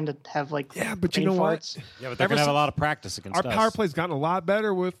just kind of have like but you know farts. what? Yeah, but they're gonna have a lot of practice against us. Our power play's gotten a lot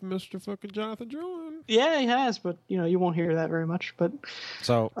better with Mr. fucking Jonathan Drouin. Yeah, he has, but you won't hear that very much. But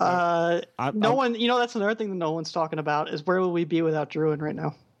so no one. That's another thing that no one's talking about is where will we be without Drouin right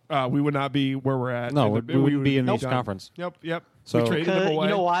now? We would not be where we're at. No, we wouldn't be in the East Conference. Yep. So we traded him away.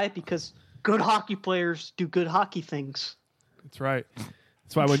 You know why? Because good hockey players do good hockey things. That's right.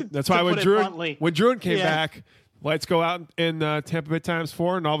 That's why when Drouin came back, lights go out in Tampa Bay Times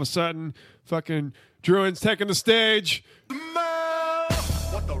 4, and all of a sudden, fucking Drouin's taking the stage.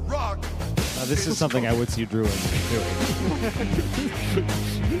 What the rock? This is something I would see Drouin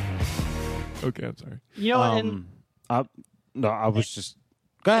doing. Okay, I'm sorry. No, I was just.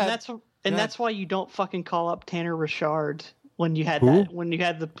 Go ahead. That's why you don't fucking call up Tanner Richard when you had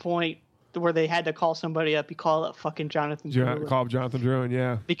the point where they had to call somebody up. You call up fucking Jonathan Drouin. Call up Jonathan Drouin,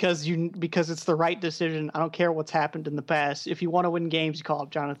 yeah. Because it's the right decision. I don't care what's happened in the past. If you want to win games, you call up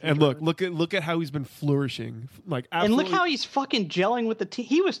Jonathan. And Drouin. look at how he's been flourishing. Like absolutely. And look how he's fucking gelling with the team.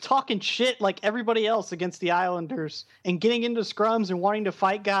 He was talking shit like everybody else against the Islanders and getting into scrums and wanting to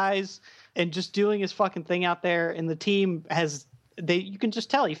fight guys and just doing his fucking thing out there. And the team you can just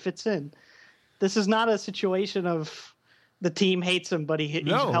tell he fits in. This is not a situation of the team hates him, but he's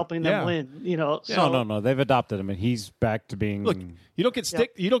helping them win. No. They've adopted him, and he's back to being. Look, you don't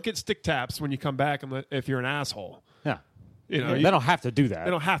get stick taps when you come back, if you're an asshole. Yeah, they don't have to do that. They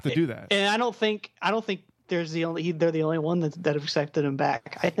don't have to do that. And I don't think they're the only one that have accepted him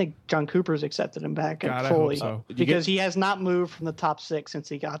back. I think John Cooper's accepted him back fully because he has not moved from the top 6 since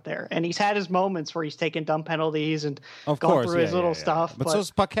he got there, and he's had his moments where he's taken dumb penalties and gone through his little stuff. But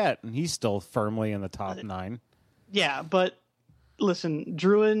so's Paquette, and he's still firmly in the top 9. Yeah, but listen,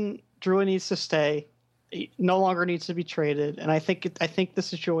 Drouin needs to stay. He no longer needs to be traded, and I think the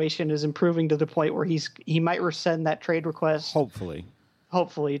situation is improving to the point where he might rescind that trade request.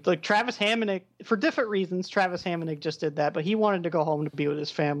 Hopefully, like Travis Hamonic, for different reasons. Travis Hamonic just did that, but he wanted to go home to be with his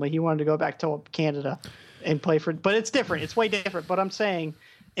family. He wanted to go back to Canada and play for. But it's different. It's way different. But I'm saying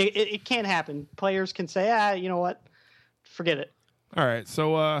it can't happen. Players can say, you know what, forget it. All right,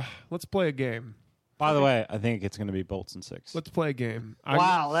 so let's play a game. By the way, I think it's going to be Bolts in 6. Let's play a game.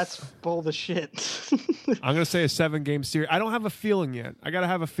 Wow, that's bold as shit. I'm going to say a 7-game series. I don't have a feeling yet. I got to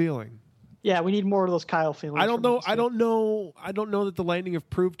have a feeling. Yeah, we need more of those Kyle feelings. I don't know. I don't know that the Lightning have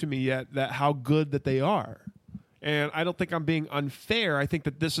proved to me yet that how good that they are. And I don't think I'm being unfair. I think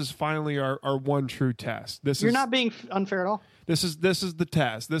that this is finally our one true test. You're not being unfair at all. This is the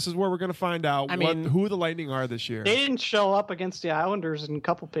test. This is where we're going to find out who the Lightning are this year. They didn't show up against the Islanders in a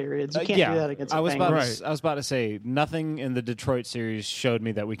couple periods. You can't do that against the Penguins. I was about to say, nothing in the Detroit series showed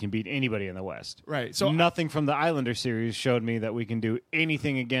me that we can beat anybody in the West. Right. So nothing from the Islander series showed me that we can do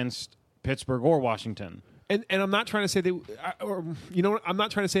anything against Pittsburgh or Washington. And I'm not trying to say I'm not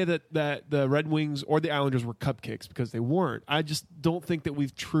trying to say that the Red Wings or the Islanders were cupcakes because they weren't. I just don't think that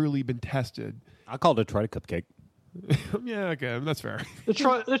we've truly been tested. I call Detroit a cupcake. Yeah, okay, that's fair.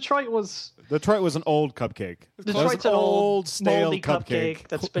 Detroit was an old cupcake. Detroit's an old stale cupcake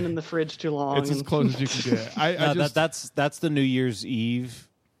that's been in the fridge too long. It's as close as you can get. That's the New Year's Eve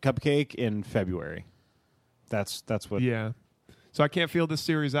cupcake in February. That's what. Yeah. So I can't feel this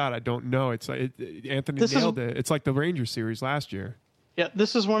series out. I don't know. It's like Anthony nailed it. It's like the Rangers series last year. Yeah,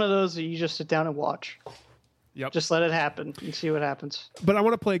 this is one of those that you just sit down and watch. Yep. Just let it happen and see what happens. But I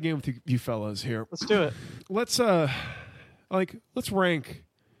want to play a game with you fellas here. Let's do it. Let's rank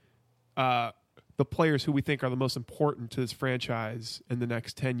the players who we think are the most important to this franchise in the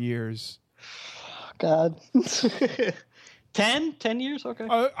next 10 years. God. 10 years? Okay.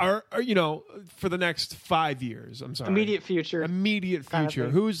 Are for the next 5 years. I'm sorry. Immediate future.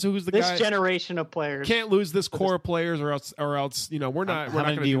 Who's the this guy? generation of players. Can't lose this core of players, or else we're not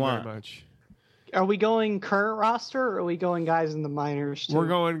going to do very much. Are we going current roster, or are we going guys in the minors too? We're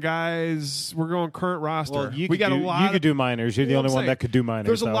going current roster. Well, you could do minors. You're the only one that could do minors.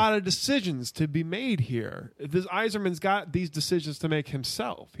 There's a lot of decisions to be made here. This Yzerman's got these decisions to make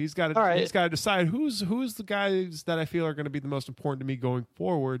himself. He's got to decide who's the guys that I feel are going to be the most important to me going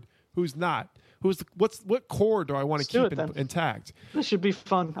forward. Who's not? What core do I want to keep intact? This should be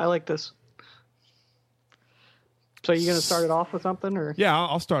fun. I like this. So you going to start it off with something, or yeah,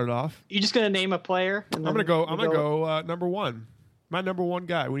 I'll start it off. You just going to name a player? And I'm going to go number one. My number one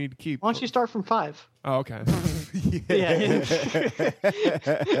guy we need to keep. Why don't you start from 5? Oh, okay. Yeah.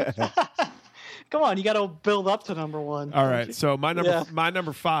 Come on, you got to build up to number 1. All right. So my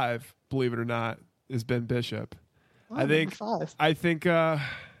number 5, believe it or not, is Ben Bishop. Oh, I think. Number 5.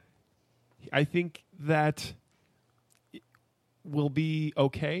 I think that will be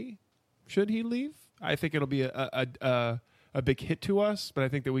okay. Should he leave? I think it'll be a big hit to us, but I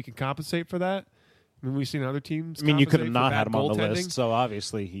think that we can compensate for that. I mean, we've seen other teams. I mean, you could have not had him on the list, so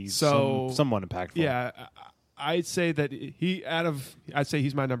obviously he's somewhat impactful. Yeah, I'd say that I'd say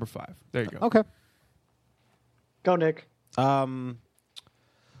he's my number 5. There you go. Okay. Go, Nick. My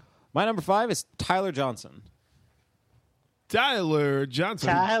number 5 is Tyler Johnson. Tyler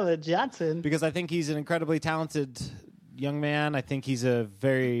Johnson. Because I think he's an incredibly talented young man. I think he's a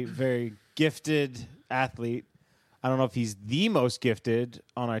very, very gifted athlete. I don't know if he's the most gifted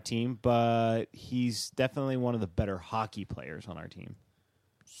on our team, but he's definitely one of the better hockey players on our team.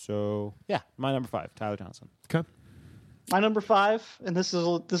 So, yeah, my number 5, Tyler Johnson. Okay. My number 5, and this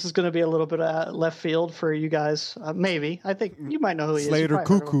is going to be a little bit left field for you guys. Maybe. I think you might know who he Slater is.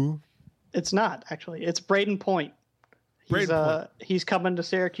 Cuckoo. It's not, actually. It's Braden Point. He's coming to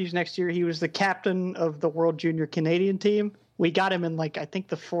Syracuse next year. He was the captain of the World Junior Canadian team. We got him in I think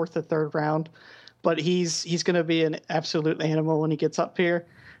the 4th or 3rd round, but he's going to be an absolute animal when he gets up here,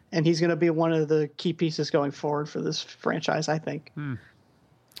 and he's going to be one of the key pieces going forward for this franchise, I think.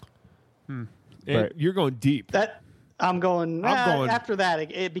 Right. You're going deep. I'm going after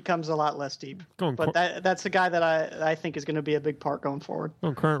that. It becomes a lot less deep. That's the guy that I think is going to be a big part going forward.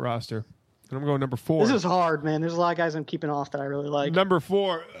 On current roster. And I'm going number 4. This is hard, man. There's a lot of guys I'm keeping off that I really like. Number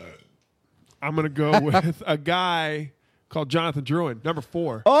 4, I'm going to go with a guy called Jonathan Drouin. Number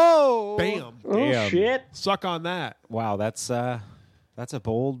 4. Oh! Bam. Oh, damn. Shit. Suck on that. Wow, that's a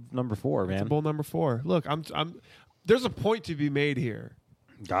bold number 4, man. That's a bold number 4. Look, there's a point to be made here.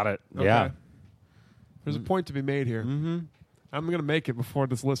 Got it. Okay? Yeah. There's a point to be made here. Mm-hmm. I'm going to make it before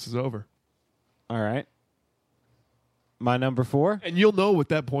this list is over. All right. My number 4, and you'll know what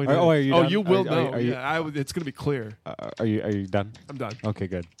that point is. Are you done? You will know. It's going to be clear. Are you done? I'm done. Okay,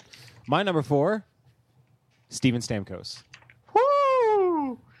 good. My number 4, Steven Stamkos.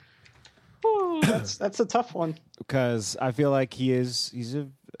 Woo! Woo! That's a tough one because I feel like he's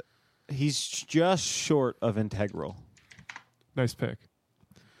just short of integral. Nice pick.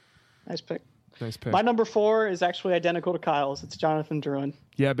 My number 4 is actually identical to Kyle's. It's Jonathan Drouin.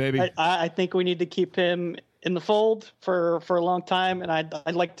 Yeah, baby. I think we need to keep him in the fold for a long time, and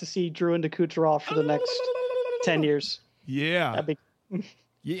I'd like to see Drouin to Kucherov for the next 10 years. Yeah.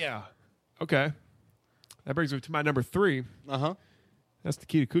 Yeah. Okay. That brings me to my number 3. Uh-huh. That's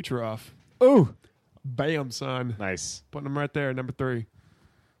Nikita Kucherov. Ooh. Bam, son. Nice. Putting him right there, number 3.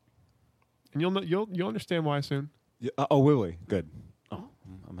 And you'll understand why soon. Yeah, will we? Good. Oh,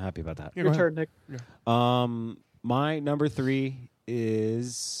 I'm happy about that. Yeah, your turn, Nick. Yeah. My number 3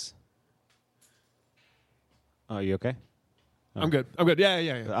 is... Oh, you okay? I'm good.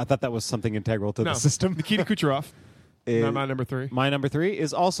 Yeah. I thought that was something integral to the system. Nikita Kucherov. Not my number 3. My number 3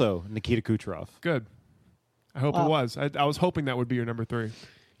 is also Nikita Kucherov. Good. I hope it was. I was hoping that would be your number 3.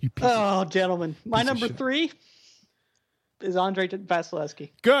 You piece gentlemen. My number 3 is Andrei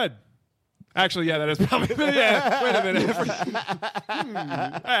Vasilevsky. Good. Actually, yeah, that is probably. Yeah, wait a minute.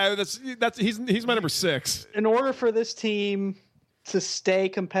 He's my number 6. In order for this team to stay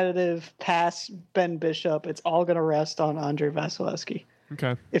competitive past Ben Bishop, it's all going to rest on Andrei Vasilevsky.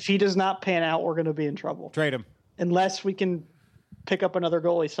 Okay. If he does not pan out, we're going to be in trouble. Trade him. Unless we can pick up another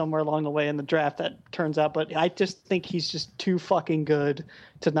goalie somewhere along the way in the draft that turns out. But I just think he's just too fucking good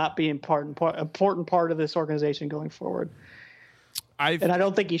to not be important part of this organization going forward. And I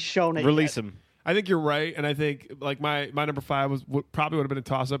don't think he's shown it. Release yet. him. I think you're right, and I think like my number 5 probably would have been a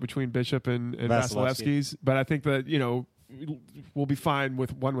toss up between Bishop and Vasilevsky's, but I think that we'll be fine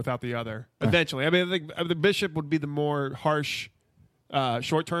with one without the other eventually. I mean, I think the Bishop would be the more harsh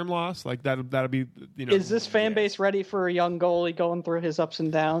short term loss. Like that'll be Is this fan base ready for a young goalie going through his ups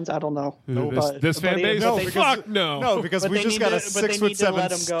and downs? I don't know. This fan base? Fuck no. No, because we just got a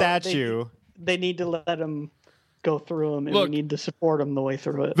 6'7" statue. They need to let him go through them, and Look, we need to support him the way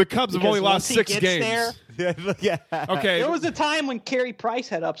through it. The Cubs have only lost 6 games. Yeah. Okay. There was a time when Carey Price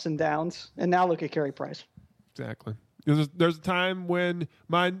had ups and downs, and now look at Carey Price. Exactly. There's a time when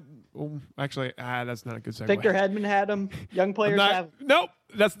actually, that's not a good segue. Victor Hedman had them. Young players have. Nope.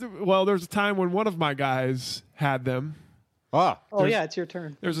 There's a time when one of my guys had them. Oh, yeah, it's your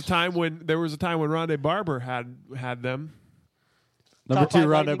turn. There was a time when Rondé Barber had them. Number 2,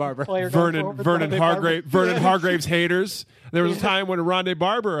 Lightning Rondé Barber. Vernon Hargrave's haters. There was a time when Rondé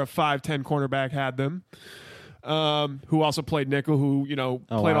Barber, a 5'10" cornerback, had them. Who also played nickel, who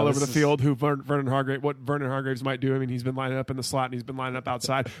played all over the field. Who Vernon Hargraves might do. I mean, he's been lining up in the slot and he's been lining up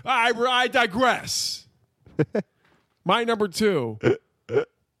outside. I digress. My number 2,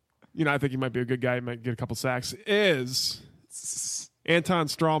 I think he might be a good guy. He might get a couple sacks. Is Anton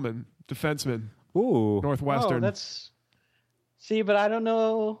Strawman, defenseman, Northwestern. But I don't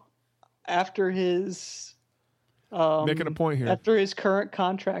know. After his making a point here. After his current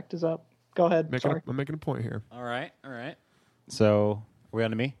contract is up. Go ahead. I'm making a point here. All right. So, are we on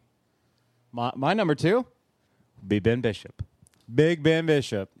to me? My number 2 would be Ben Bishop. Big Ben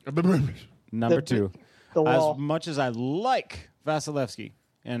Bishop. Number 2. The wall. As much as I like Vasilevsky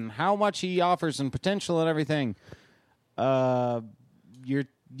and how much he offers and potential and everything, you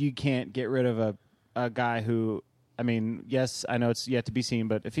can't get rid of a guy who, I mean, yes, I know it's yet to be seen,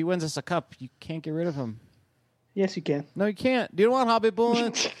 but if he wins us a cup, you can't get rid of him. Yes, you can. No, you can't. Do you know what Hobby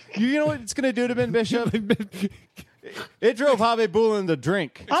Bullen? You know what it's going to do to Ben Bishop? It drove Hobby Bullen to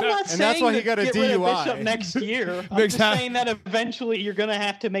drink. I'm not saying that's why he got a get DUI. rid of Bishop next year. I'm just saying that eventually you're going to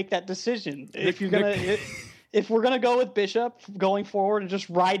have to make that decision. If we're going to go with Bishop going forward and just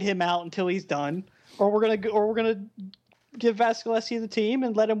ride him out until he's done, or we're going to give Vasilevsky the team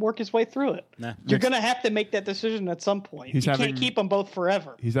and let him work his way through it. Nah. You're going to have to make that decision at some point. You can't keep them both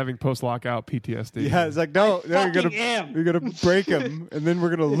forever. He's having post-lockout PTSD. Yeah, it's like, no, you're gonna break him, and then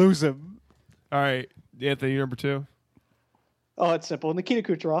we're going to lose him. All right, Anthony, number 2. Oh, it's simple. Nikita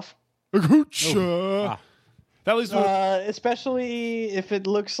Kucherov. That leaves especially if it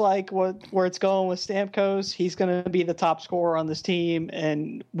looks like where it's going with Stamkos, he's going to be the top scorer on this team,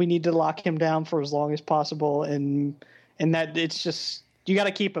 and we need to lock him down for as long as possible. And that it's just you got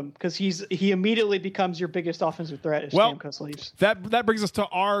to keep him because he immediately becomes your biggest offensive threat if Stamkos leaves. That brings us to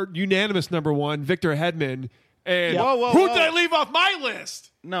our unanimous number 1, Victor Hedman. And whoa. did I leave off my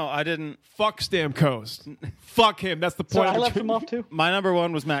list? No, I didn't. Fuck Stamkos. Fuck him. That's the point. So I left him off too. My number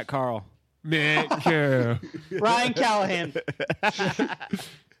 1 was Matt Carl. Man, yeah. Ryan Callahan.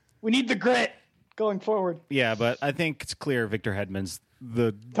 We need the grit going forward. Yeah, but I think it's clear Victor Hedman's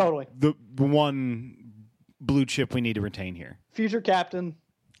the one blue chip we need to retain here. Future captain.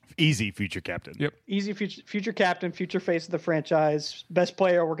 Easy future captain. Yep. Easy future captain, future face of the franchise, best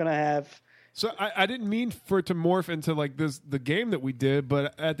player we're going to have. So I didn't mean for it to morph into like the game that we did,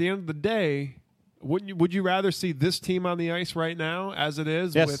 but at the end of the day, would you rather see this team on the ice right now as it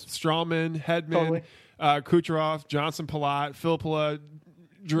is with Strawman, Hedman, Kucherov, Johnson, Palat, Filppula,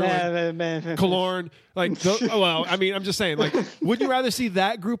 Killorn? I'm just saying, like, would you rather see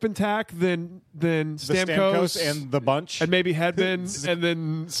that group intact than Stamkos and the bunch, and maybe Hedman and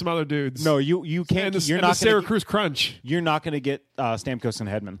then some other dudes? No, you can't. And you're the not Syracuse Crunch. You're not going to get Stamkos and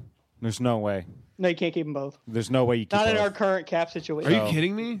Hedman. There's no way. No, you can't keep them both. There's no way you keep Not both. in our current cap situation. Are you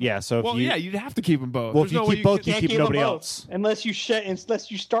kidding me? Yeah. So you'd have to keep them both. Well, if you keep both, you keep nobody else. Unless you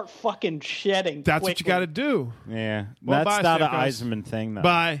start fucking shedding. That's quickly. what you got to do. Yeah, Well, that's bye, not an Stamkos. Eisman thing, though.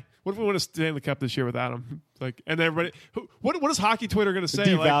 Bye. What if we win a Stanley Cup this year without him? Like, and everybody, what is hockey Twitter going to say?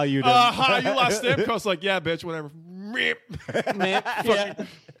 Devalued like, you lost Stamkos. Like, yeah, bitch, whatever. Yeah.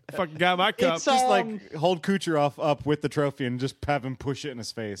 Fucking got my cup. It's, just like hold Kucherov up with the trophy and just have him push it in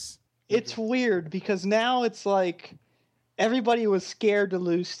his face. It's weird because now it's like everybody was scared to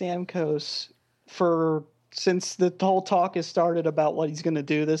lose Stamkos since the whole talk has started about what he's going to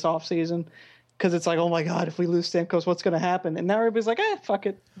do this offseason. Because it's like, oh my God, if we lose Stamkos, what's going to happen? And now everybody's like, fuck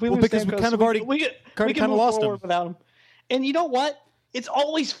it. If we lose because Stamkos, we kind of already we can move lost forward him without him. And you know what? It's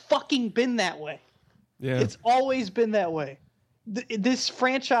always fucking been that way. Yeah. It's always been that way. this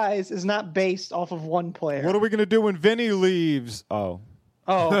franchise is not based off of one player. What are we going to do when Vinny leaves? Oh,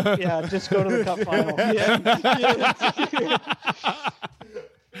 yeah, just go to the cup final. Yeah.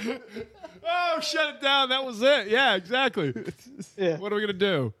 Oh, shut it down. That was it. Yeah, exactly. Yeah. What are we gonna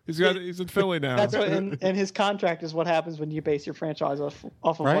do? He's in Philly now. That's what, and his contract is what happens when you base your franchise off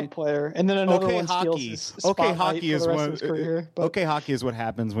of Right. one player, and then another okay, one steals hockey. his Okay, spotlight hockey for is the rest one. of his career. But Okay, hockey is what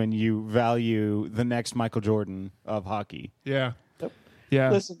happens when you value the next Michael Jordan of hockey. Yeah. Yep.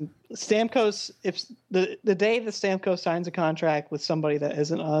 Yeah. listen, Stamkos. If the day that Stamkos signs a contract with somebody that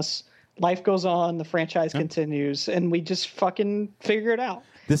isn't us, life goes on. The franchise continues, and we just fucking figure it out.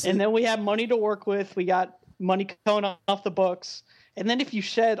 Then we have money to work with. We got money coming off the books. And then if you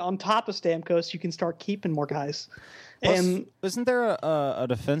shed on top of Stamkos, you can start keeping more guys. And Isn't there a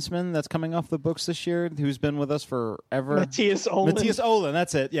defenseman that's coming off the books this year who's been with us forever? Matthias Olin. Matthias Olin,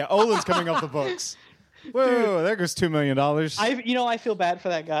 that's it. Yeah, Olin's coming off the books. Whoa, there goes $2 million. I feel bad for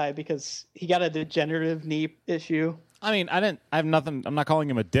that guy because he got a degenerative knee issue. I mean, I have nothing. I'm not calling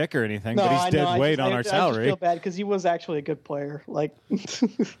him a dick or anything, No, but he's I know. dead weight on I our just salary. feel bad because he was actually a good player. Like,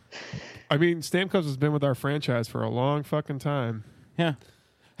 I mean, Stamkos has been with our franchise for a long fucking time. Yeah.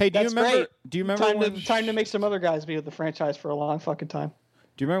 Hey, do that's you remember? great. Do you remember time to make some other guys be with the franchise for a long fucking time?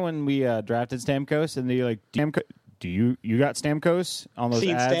 Do you remember when we drafted Stamkos and they like, do you got Stamkos on those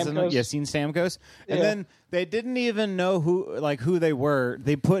Seen ads? Stamkos? Seen Stamkos, and Yeah. then they didn't even know who they were.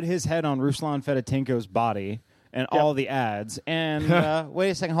 They put his head on Ruslan Fedotenko's body and all the ads. And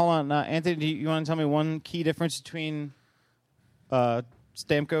wait a second, hold on, Anthony, do you want to tell me one key difference between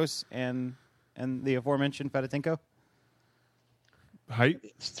Stamkos and the aforementioned Fedotenko? Height?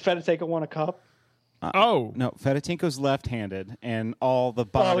 Fedotenko won a cup. No, Fedotenko's left-handed, and all the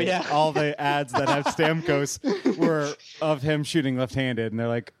all the ads that have Stamkos were of him shooting left-handed, and they're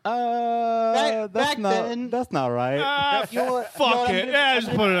like, Back then- that's not right. You know what- Fuck I'm it. gonna- Yeah,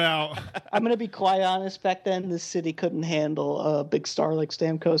 just put it out. I'm going to be quite honest. Back then, the city couldn't handle a big star like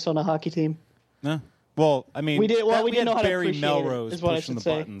Stamkos on a hockey team. No. Well, I mean, We didn't had know how to Barry appreciate it, Melrose is what I pushing the should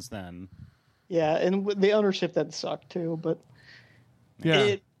say. buttons then. Yeah, and the ownership that sucked too. But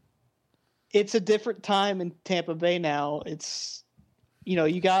Yeah. it's a different time in Tampa Bay now. It's,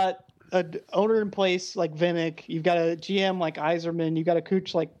 you got an owner in place like Vinnick. You've got a GM like Yzerman. You got a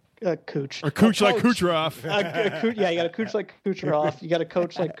coach like Cooch. Or Cooch like Kucherov. You got a coach like Kucherov. You got a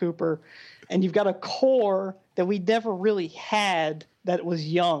coach like Cooper. And you've got a core that we never really had that was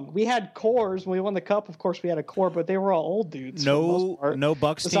young. We had cores when we won the cup. Of course, we had a core, but they were all old dudes. for the most part. No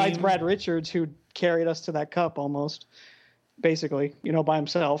Bucks Besides team. Brad Richards, who carried us to that cup almost, basically, by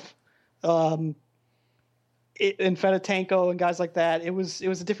himself. And Fedotenko and guys like that. It was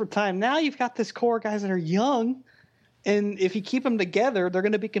a different time. Now you've got this core of guys that are young, and if you keep them together, they're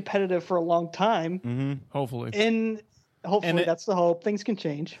going to be competitive for a long time. Mm-hmm. Hopefully. And hopefully that's the hope. Things can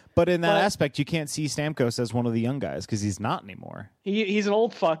change. But in that aspect, you can't see Stamkos as one of the young guys because he's not anymore. He's an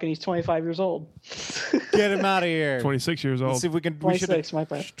old fuck, and he's 25 years old. Get him out of here. 26 years old. Let's see if we can. 26, my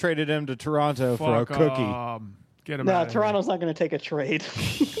bad. Traded him to Toronto for a Fuck, cookie. Get him No, out of Toronto's not going to take a trade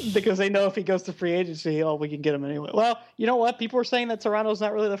because they know if he goes to free agency, we can get him anyway. Well, you know what? People are saying that Toronto's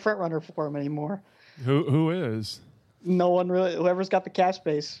not really the front runner for him anymore. here. Who is? No one really. Whoever's got the cap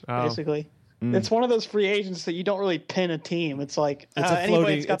space, basically. It's one of those free agents that you don't really pin a team. It's like It's a anybody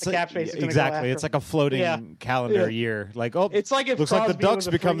floating. that's got It's the like, cap space. is gonna go exactly. after It's him. like a floating calendar year. Like, It's like if looks like the Crosby Ducks was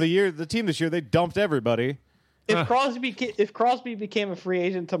a become free- the team this year. They dumped everybody. If Crosby became a free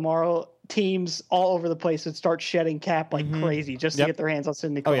agent tomorrow, teams all over the place would start shedding cap like crazy just to Yep. get their hands on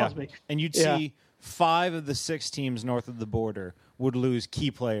Sidney Oh Crosby. yeah, and you'd Yeah. see 5 of the 6 teams north of the border would lose key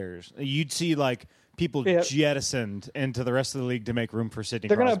players. You'd see like people jettisoned into the rest of the league to make room for Sidney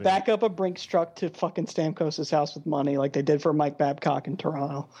They're Crosby. going to back up a Brinks truck to fucking Stamkos' house with money like they did for Mike Babcock in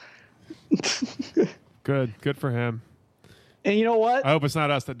Toronto. Good for him. And you know what? I hope it's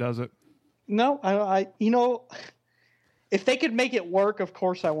not us that does it. No, if they could make it work, of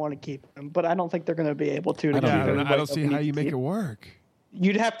course I want to keep him, but I don't think they're going to be able to. I don't either. I don't see how you make it work.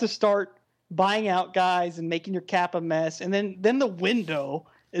 You'd have to start buying out guys and making your cap a mess, and then the window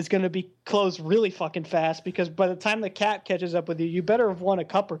is going to be closed really fucking fast because by the time the cap catches up with you, you better have won a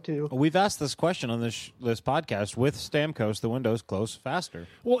cup or two. We've asked this question on this podcast. With Stamkos, the window's close faster.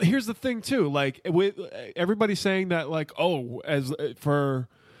 Well, here's the thing too. Like with everybody saying that, like, as for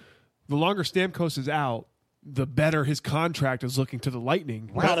the longer Stamkos is out, the better his contract is looking to the Lightning.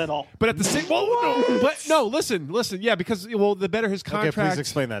 Not at all. But at the same, listen, yeah, because the better his contract, Okay, please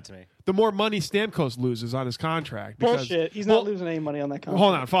explain that to me. the more money Stamkos loses on his contract. Because, Bullshit. He's not losing any money on that contract.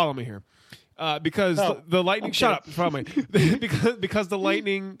 Hold on, follow me here. because Oh, the Lightning. okay. Shut up, probably because the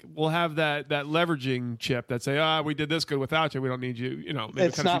Lightning will have that leveraging chip that say, we did this good without you. We don't need you. You know, maybe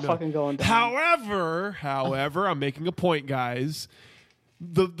It's kind of not fucking going down. However, I'm making a point, guys.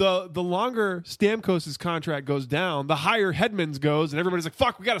 The longer Stamkos' contract goes down, the higher Hedman's goes, and everybody's like,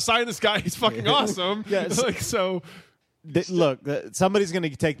 "Fuck, we got to sign this guy. He's fucking awesome." Yes. Like, so. Look, somebody's going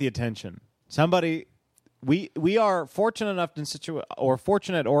to take the attention. Somebody, we are fortunate enough or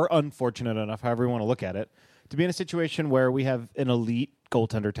fortunate or unfortunate enough, however you want to look at it, to be in a situation where we have an elite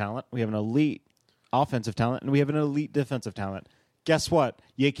goaltender talent, we have an elite offensive talent, and we have an elite defensive talent. Guess what?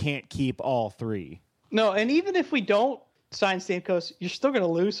 You can't keep all three. No, and even if we don't sign Stamkos, you're still going to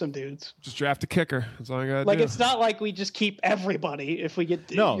lose some dudes. Just draft a kicker. That's all I got to Like, do. it's not like we just keep everybody. If we get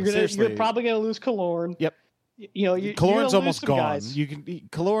seriously. you're probably going to lose Killorn. Yep. You know, you're Killorn's gonna almost lose some gone. guys.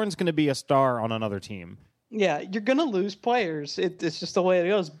 Killorn's going to be a star on another team. Yeah, you're going to lose players. It's just the way it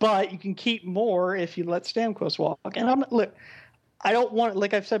goes. But you can keep more if you let Stamkos walk. And I don't want,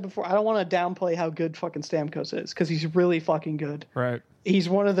 like I've said before, I don't want to downplay how good fucking Stamkos is because he's really fucking good. Right. He's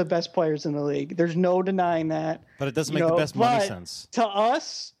one of the best players in the league. There's no denying that. But it doesn't make the best money sense. To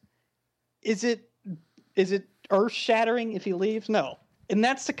us, is it earth shattering if he leaves? No. And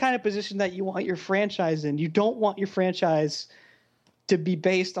that's the kind of position that you want your franchise in. You don't want your franchise to be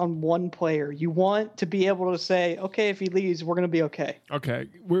based on one player. You want to be able to say, okay, if he leaves, we're going to be okay. Okay,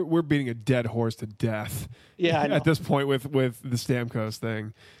 we're beating a dead horse to death. Yeah, I know. At this point with the Stamkos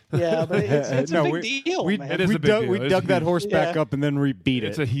thing. Yeah, but it's a big deal, man. It is a big deal. We It is dug that huge. horse back Yeah. up and then rebeat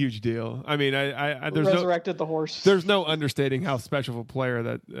It's it. a huge deal. I mean, I there's resurrected the horse. there's no understating how special of a player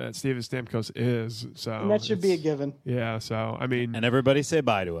that Steven Stamkos is. So And that should be a given. Yeah. So I mean, And everybody say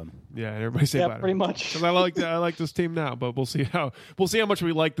bye to him. yeah, and everybody say Yeah, bye to pretty him. much. 'Cause I like this team now, but we'll see how much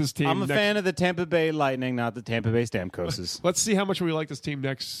we like this team. I'm a next- fan of the Tampa Bay Lightning, not the Tampa Bay Stamkoses. Let's see how much we like this team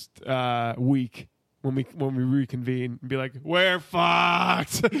next week. When we reconvene and be like, we're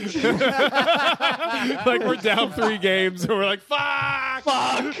fucked. Like we're down 3 games and we're like, fuck.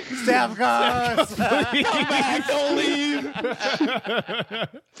 Stamkos! Come back, don't leave.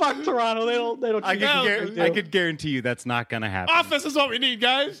 Fuck Toronto. They don't. I could guarantee you that's not going to happen. Offense is what we need,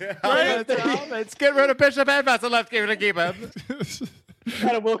 guys. Right? Let's get rid of Bishop and Vessel. Let's keep him.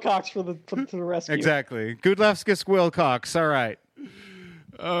 Adam Wilcox for the rescue. Exactly. Gudlevskis Wilcox. All right.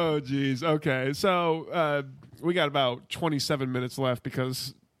 Oh, geez. Okay. So we got about 27 minutes left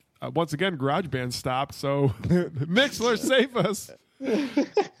because once again, GarageBand stopped. So Mixler, save us.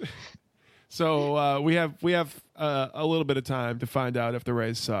 So we have a little bit of time to find out if the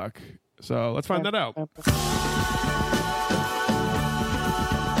Rays suck. So let's find that out.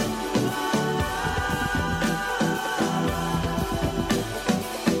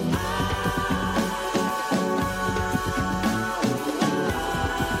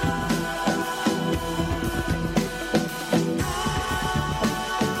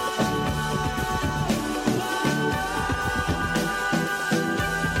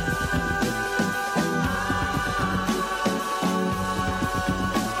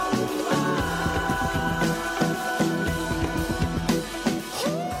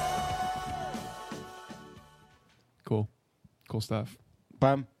 Cool stuff.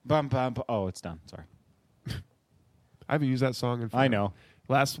 Bum, bum, bum. Oh, it's done. Sorry. I haven't used that song in I know.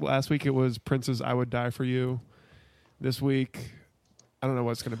 Last week it was Prince's "I Would Die for You." This week, I don't know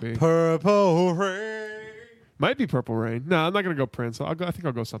what it's going to be. Purple Rain. Might be Purple Rain. No, I'm not going to go Prince. I think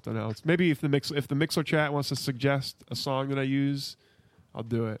I'll go something else. Maybe if the Mixler chat wants to suggest a song that I use, I'll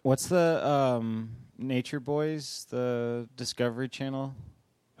do it. What's the Nature Boys, the Discovery Channel?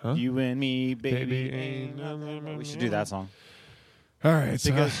 Huh? You and me, baby. Baby ain't nothing. We should do that song. All right,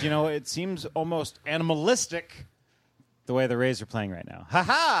 Because, it seems almost animalistic the way the Rays are playing right now. Ha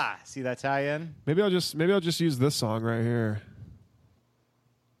ha! See that tie-in? maybe I'll just use this song right here.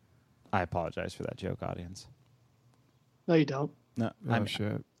 I apologize for that joke, audience. No, you don't. No, Oh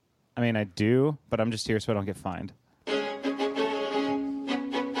shit! I mean, I do, but I'm just here so I don't get fined.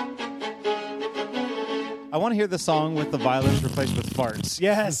 I want to hear the song with the violins replaced with farts.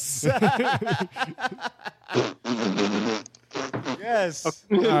 Yes. Yes.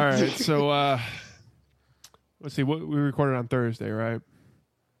 All right, so let's see. What we recorded on Thursday, right?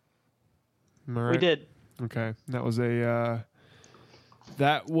 Am I right? We did. Okay, that was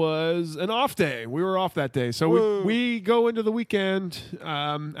an off day. We were off that day, so we go into the weekend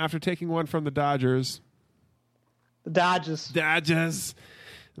after taking one from the Dodgers. The Dodgers.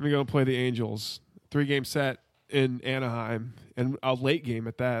 Let me go play the Angels. 3-game set in Anaheim, and a late game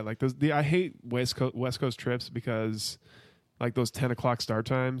at that. Like I hate West Coast trips because like those 10 o'clock start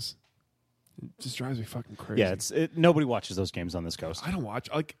times, it just drives me fucking crazy. Yeah, nobody watches those games on this coast. I don't watch.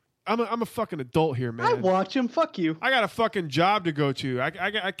 Like I'm a fucking adult here, man. I watch him. Fuck you. I got a fucking job to go to.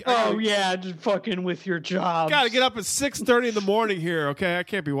 I Oh yeah, just fucking with your job. Got to get up at 6:30 in the morning here. Okay, I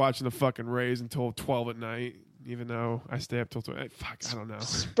can't be watching the fucking Rays until 12 at night. Even though I stay up till 12. Fuck, I don't know.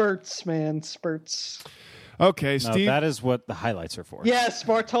 Spurts, man, spurts. Okay, No, Steve. that is what the highlights are for. Yes,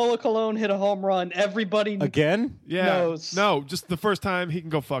 Bartolo Colon hit a home run. Everybody Again? Yeah. knows. No, just the first time he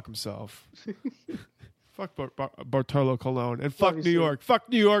can go fuck himself. Fuck Bartolo Colon. And fuck Obviously. New York. Fuck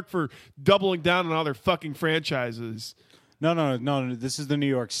New York for doubling down on all their fucking franchises. No. This is the New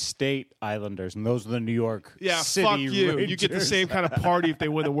York State Islanders, and those are the New York Yeah, City fuck you. You get the Rangers. same kind of party if they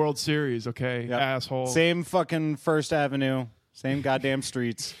win the World Series, okay? Yep. Asshole. Same fucking First Avenue, same goddamn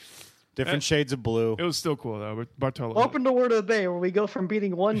streets, different shades of blue. It was still cool, though. But Bartolo. Open the word of the day, where we go from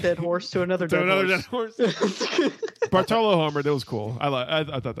beating one dead horse to another to dead another horse. dead horse. Bartolo homer, that was cool. I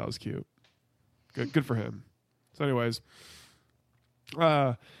thought that was cute. Good for him. So, anyways,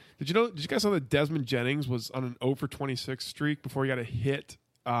 did you guys know that Desmond Jennings was on an 0 for 26 streak before he got a hit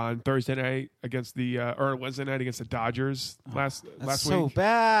on Thursday night against or Wednesday night against the Dodgers last That's week? so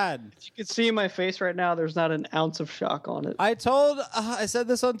bad. You can see in my face right now. There's not an ounce of shock on it. I said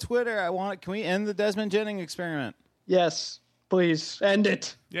this on Twitter. Can we end the Desmond Jennings experiment? Yes, please end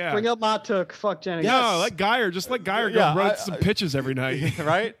it. Yeah. Bring up Matuk. Fuck Jennings. No, let Geyer go Yeah, run some pitches every night.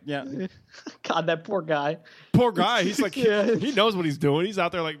 Right? Yeah. God, that poor guy. Poor guy. He's like Yeah. he knows what he's doing. He's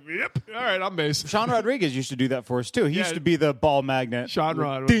out there like, yep, all right, I'm base. Sean Rodriguez used to do that for us too. He Yeah. used to be the ball magnet. Sean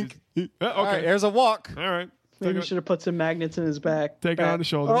Rod. Dink. Okay. All right, there's a walk. All right. Maybe we should have put some magnets in his back. Take it on the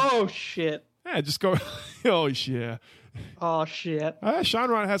shoulder. Oh shit. Yeah, just go. Oh shit. Oh shit. Sean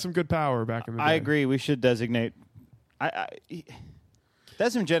Rod had some good power back in the day. I agree. We should designate.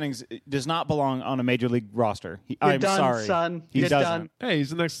 Desmond Jennings does not belong on a major league roster. I'm done, sorry, son. He You're doesn't. done. Hey,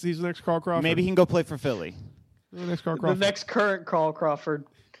 he's the next Carl Crawford. Maybe he can go play for Philly. The next Carl The Crawford. next current Carl Crawford.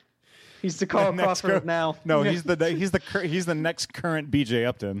 He's the Carl Next Crawford cur- now. No, he's the next current BJ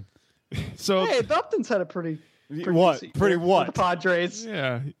Upton. So Hey, Upton's had a pretty What? decent Pretty year what? with the Padres.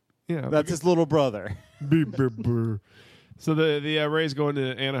 yeah. That's his little brother. So the Rays going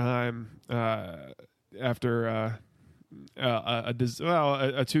to Anaheim after a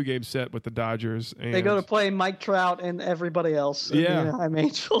 2-game set with the Dodgers. And They go to play Mike Trout and everybody else. in the Yeah. Anaheim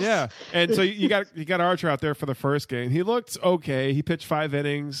Angels. Yeah, and so you got Archer out there for the first game. He looked okay. He pitched 5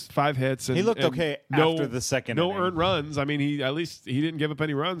 innings, 5 hits. And, He looked and okay no, after the second No inning. earned runs. I mean, he didn't give up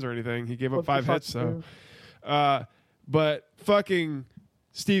any runs or anything. He gave up 5 hits. So, but fucking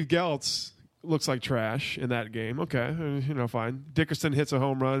Steve Geltz looks like trash in that game. Okay, fine. Dickerson hits a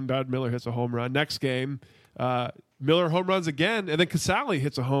home run. Bud Miller hits a home run. Next game, Miller home runs again, and then Casale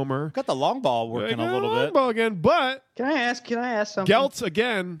hits a homer. Got the long ball working a little bit. Ball again, but Can I ask something? Geltz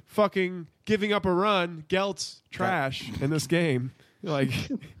again, fucking giving up a run. Geltz trash in this game. Like,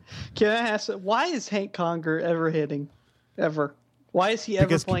 Can I ask, why is Hank Conger ever hitting? Ever? Why is he ever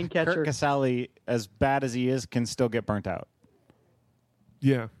Because playing catcher? Kurt Casale, as bad as he is, can still get burnt out.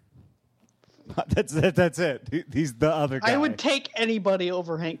 yeah, That's it. He's the other guy. I would take anybody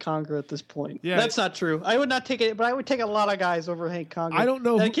over Hank Conger at this point. Yeah. That's not true. I would not take it, but I would take a lot of guys over Hank Conger. I don't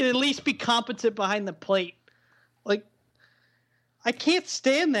know that who- can at least be competent behind the plate. Like, I can't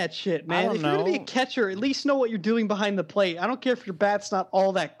stand that shit, man. don't If you're gonna be a know. catcher, at least know what you're doing behind the plate. I don't care if your bat's not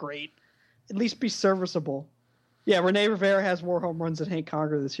all that great. At least be serviceable. Yeah, Rene Rivera has more home runs than Hank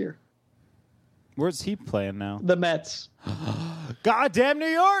Conger this year. Where's he playing now? The Mets. Goddamn New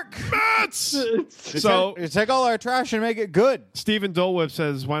York! So you take all our trash and make it good. Stephen Dole Whip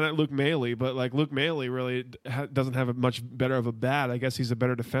says, "Why not Luke Maley?" But like Luke Maley really doesn't have a much better of a bat. I guess he's a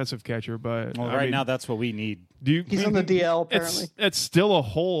better defensive catcher. But Well, I right mean, now, that's what we need. do you, He's on the DL apparently. It's still a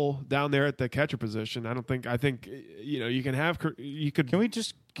hole down there at the catcher position. I think you can have you could Can we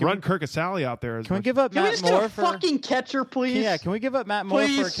just run Kirk Casale out there. Can we give up Can we Matt just get Moore a for? fucking catcher, please? Yeah, can we give up Matt Moore for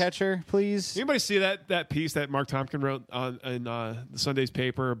a Please. catcher, please? Anybody see that piece that Mark Tompkin wrote in the Sunday's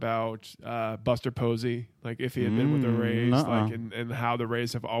paper about Buster Posey, like if he had been with the Rays, nuh-uh. like and how the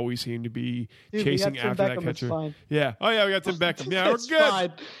Rays have always seemed to be Dude, we chasing got Tim after that Beckham, it's catcher. fine. Yeah. Oh yeah, we got Tim Beckham. Yeah, we're It's good.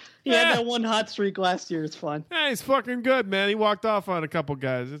 fine. He Yeah. had that one hot streak last year. It's fine. Yeah, he's fucking good, man. He walked off on a couple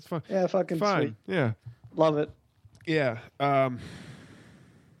guys. It's fun. Yeah, fucking Fine. sweet. Yeah. Love it. Yeah.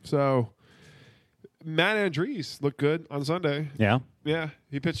 So Matt Andrees looked good on Sunday. Yeah. Yeah,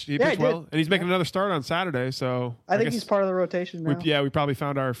 he pitched. He Yeah, pitched he well, did. and he's making another start on Saturday. So I think guess he's part of the rotation now. we probably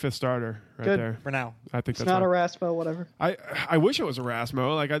found our 5th starter right Good. there. For now. I think It's that's not fine. Erasmo, whatever. I wish it was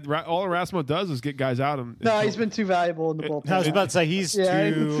Erasmo. Like all Erasmo does is get guys out. No, he's been too valuable in the bullpen. I was about to say he's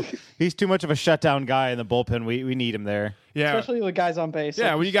Yeah. he's too much of a shutdown guy in the bullpen. We need him there. yeah, Especially with guys on base.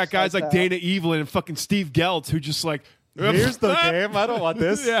 yeah. When you got guys like that. Dana Evelyn and fucking Steve Geltz who just like Here's the game. I don't want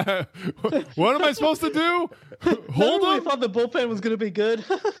this. Yeah. What am I supposed to do? Hold I on. thought the bullpen was going to be good.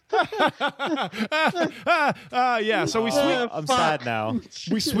 Yeah. So we sweep. I'm sad now.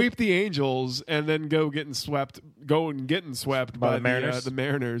 We sweep the Angels and then go and getting swept by the Mariners? The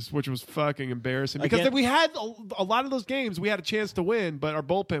Mariners, which was fucking embarrassing because Again- we had a lot of those games. We had a chance to win, but our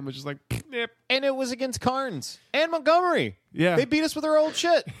bullpen was just like, nip. And it was against Carnes and Montgomery. Yeah. They beat us with their old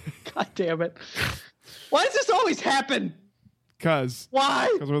shit. God damn it. Why does this always happen? Because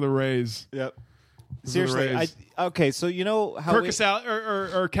Why? we're the Rays. Yep. Seriously. Rays. Okay, so you know how Kirkus out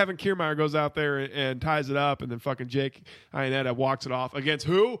or Kevin Kiermaier goes out there and ties it up, and then fucking Jake Iannetta walks it off against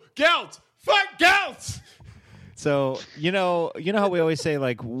who? Gelt. Fuck Gelt. So you know how we always say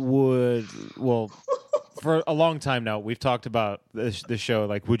like for a long time now we've talked about this show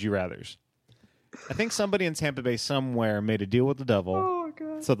like would you rather's. I think somebody in Tampa Bay somewhere made a deal with the devil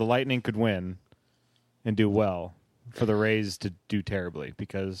so the Lightning could win and do well for the Rays to do terribly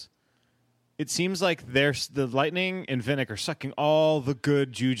because it seems like the Lightning and Vinnick are sucking all the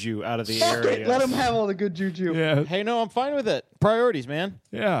good juju out of the Fuck area. it. Let him have all the good juju. Yeah. Hey, no, I'm fine with it. Priorities, man.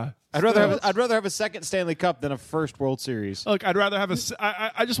 Yeah. I'd rather have a second Stanley Cup than a first World Series. Look, I'd rather have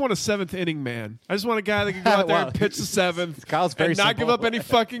I just want a seventh inning man. I just want a guy that can go out there Wow. and pitch the seventh Kyle's very and not simple. give up any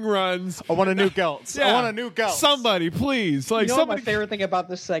fucking runs. I want a new Geltz. I Yeah. want a new Geltz. Somebody, please. Like You know what my somebody. favorite thing about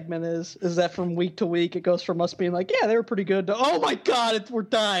this segment is that from week to week it goes from us being like, yeah, they were pretty good to oh my god, we're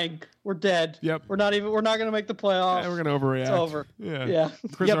dying, we're dead. Yep. We're not gonna make the playoffs. Yeah, we're gonna overreact. It's over. Yeah. Yeah.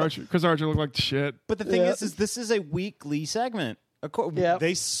 Chris Archer looked like shit. But the thing Yeah. is this is a weekly segment. Yeah.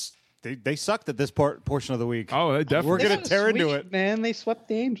 They sucked at this portion of the week. Oh, they definitely. We're They gonna got tear into sweep, it. man. They swept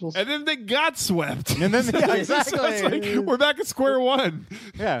the Angels. And then they got swept. And then yeah, exactly. So it's like, we're back at square one.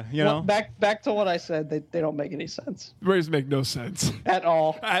 Yeah, you Well, know. back to what I said. They don't make any sense Rays make no sense. at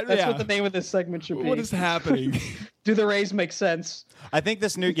all. That's yeah. what the name of this segment should be. What is happening? Do the Rays make sense? I think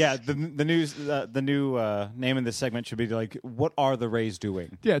this new the new name of this segment should be like what are the Rays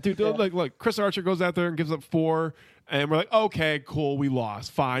doing? Yeah, dude. Like Chris Archer goes out there and gives up 4, and we're like, okay, cool, we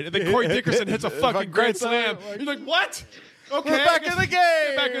lost, fine. And then Corey Dickerson hits a fucking grand slam. You're like, what? Okay, We're back in the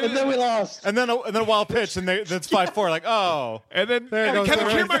game. back in And then we lost. And then a wild pitch, and that's 5-4. Like, oh, And then There goes Kevin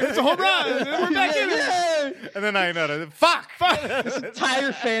the Rays. Kiermaier hits a home run. And then we're back in it. Yay! and then I know fuck. This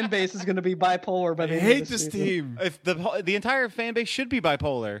entire fan base is going to be bipolar by the I end hate of this season. team. If the entire fan base should be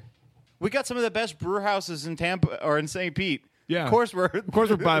bipolar. We got some of the best brew houses in Tampa or in St. Pete. Yeah. Of course we're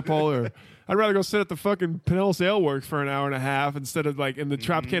bipolar. I'd rather go sit at the fucking Pinellas Ale Works for an hour and a half instead of like in the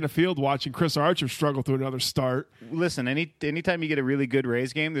Tropicana field watching Chris Archer struggle through another start. Listen, anytime you get a really good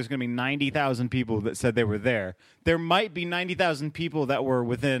Rays game, there's going to be 90,000 people that said they were there. There might be 90,000 people that were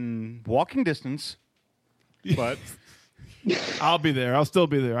within walking distance, but I'll be there. I'll still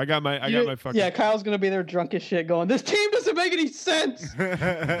be there. I got my fucking. Yeah, Kyle's going to be there drunk as shit going, this team doesn't make any sense.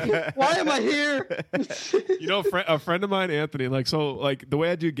 Why am I here? You know, a friend of mine, Anthony, like the way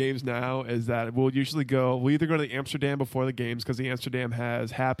I do games now is that we'll either go to Amsterdam before the games because the Amsterdam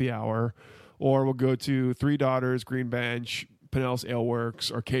has happy hour, or we'll go to Three Daughters, Green Bench, Pinellas Ale Works,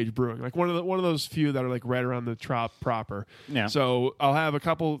 or Cage Brewing, like one of those few that are like right around the Trop proper. Yeah. So I'll have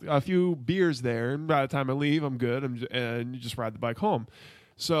a few beers there, and by the time I leave, I'm good. And you just ride the bike home.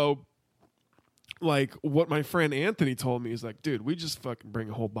 So, like what my friend Anthony told me is like, dude, we just fucking bring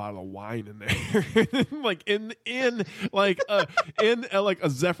a whole bottle of wine in there, like in a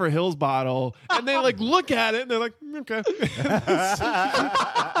Zephyr Hills bottle, and they like look at it and they're like, okay.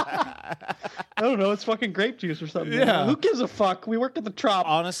 I don't know. It's fucking grape juice or something. Yeah. Who gives a fuck? We work at the Trop.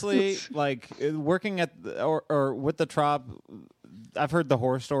 honestly, like working at or with the Trop, I've heard the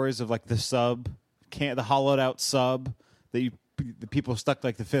horror stories of like the hollowed out sub that the people stuck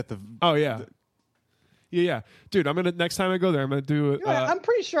like the fifth of. Oh yeah. Yeah, dude. Next time I go there, I'm gonna do it. I'm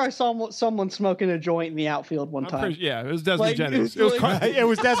pretty sure I saw someone smoking a joint in the outfield one time. Yeah, it was Desmond Like, Jennings. it was like- It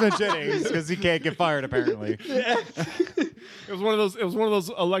was Desmond Jennings because he can't get fired apparently. It was one of those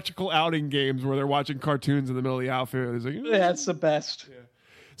electrical outing games where they're watching cartoons in the middle of the outfield. It's like, Yeah, it's the best.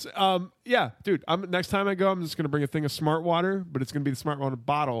 So, yeah, dude. Next time I go, I'm just gonna bring a thing of Smart Water, but it's gonna be the Smart Water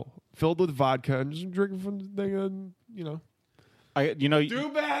bottle filled with vodka and just drinking from the thing. And, Do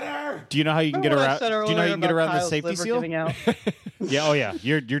better. Do you know how you can get Remember what I around? said Do you know how you can get earlier around about the Kyle's safety liver seal? giving out? Yeah. Oh yeah.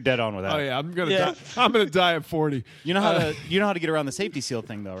 You're dead on with that. Oh yeah, I'm gonna Yeah. die. I'm gonna die at 40. You know how to get around the safety seal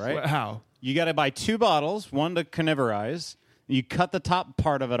thing though, right? How? You got to buy 2 bottles, one to carnivorize, You cut the top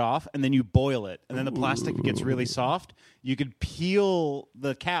part of it off, and then you boil it, and then the plastic gets really soft. You could peel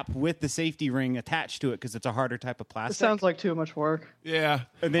the cap with the safety ring attached to it because it's a harder type of It plastic. sounds like too much work. Yeah.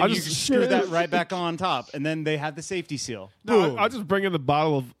 And then I'll you just screw that right back on top, and then they have the safety seal. No, Boom. I'll just bring in the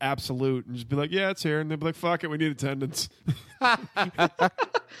bottle of Absolute and just be like, yeah, it's here. And they'll be like, fuck it, we need attendance.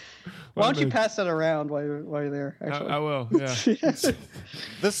 Why don't you pass that around while you're there? Actually, I will, yeah.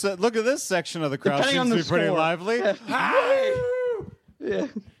 This look at this section of the crowd Depending on seems to the be pretty score. lively. yeah.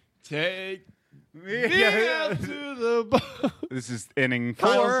 Take me Yeah. out to the bar. This is inning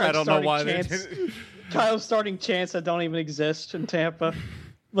Kyle's, 4. like, I don't know why starting they chants. Kyle's starting chants that don't even exist in Tampa.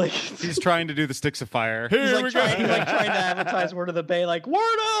 Like He's trying to do the sticks of fire. Here he's we like, go. trying to advertise Word of the Bay, like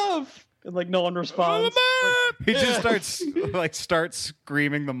word of, and like no one responds. He just starts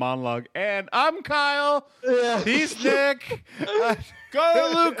screaming the monologue. And I'm Kyle. Yeah. He's Nick.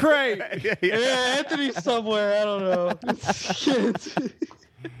 Go to Loot Crate. Yeah, Anthony's somewhere. I don't know.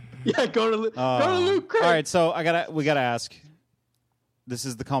 Yeah, go to Luke Crate. All right, so we gotta ask. This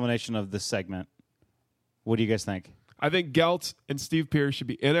is the culmination of this segment. What do you guys think? I think Geltz and Steve Pierce should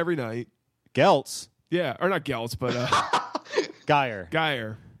be in every night. Geltz, Yeah, or not Geltz, but Geyer.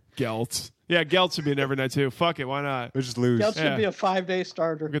 Geyer. Geltz. Yeah, Geltz should be in every night too. Fuck it, why not? We just lose. Geltz Yeah. should be a 5-day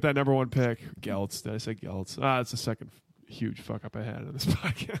starter. Get that number 1 pick. Geltz. Did I say Geltz? It's the second huge fuck up I had on this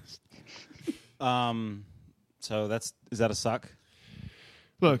podcast. So is that a suck?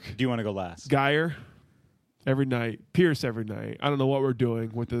 Look, Do you want to go last? Geyer every night, Pierce every night. I don't know what we're doing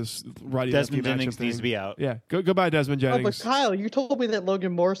with this righty Desmond lefty matchup Jennings needs to thing. be out. Yeah, goodbye Desmond Oh, but Jennings. Kyle, you told me that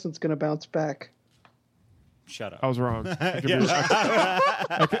Logan Morrison's going to bounce back. Shut up. I was wrong.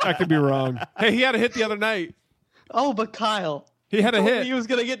 I could be wrong. Hey, he had a hit the other night. Oh, but Kyle, He had a told me hit. he was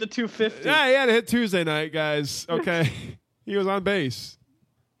going to get to 250. Yeah, he had a hit Tuesday night, guys. Okay, he was on base.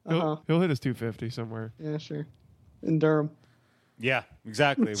 He'll hit his 250 somewhere. Yeah, sure. In Durham. Yeah,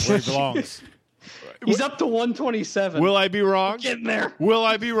 exactly. Where he belongs. He's up to 127. Will I be wrong? Getting there. Will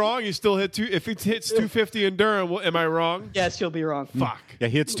I be wrong? He still hit if he hits 250 in Durham. Am I wrong? Yes, you'll be wrong. Fuck. Yeah,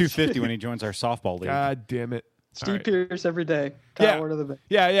 he hits 250 when he joins our softball league. God damn it. Steve All right. Pierce every day. Kyle, Yeah. Word of the Bay.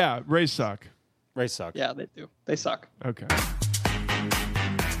 Yeah. Rays suck. Rays suck. Yeah, they do. They suck. Okay.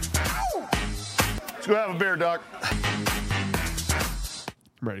 Let's go have a beer, Doc.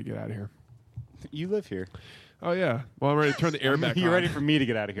 I'm ready to get out of here. You live here. Oh, yeah. Well, I'm ready to turn the air back on. You're ready for me to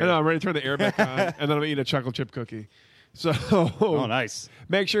get out of here. No, I'm ready to turn the air back on, and then I'm going to eat a chocolate chip cookie. So Oh, nice.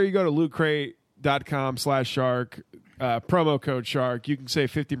 make sure you go to lootcrate.com/shark, promo code shark. You can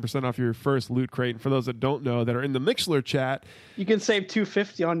save 15% off your first Loot Crate. And for those that don't know that are in the Mixler chat, You can save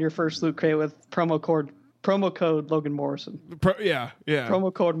 $250 on your first Loot Crate with promo code Logan Morrison. yeah.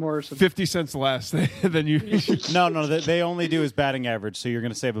 Promo code Morrison. 50 cents less than you. No, they only do his batting average, so you're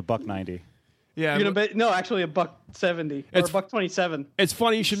going to save $1.90. Yeah. You're gonna bet, no, actually $1.70 or It's- $1.27. It's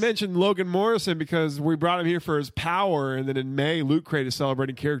funny you should mention Logan Morrison because we brought him here for his power, and then in May, Loot Crate is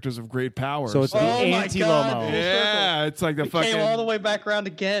celebrating characters of great power. So it's the Oh my anti-Lomo. God. yeah, it's like the fucking. Came all the way back around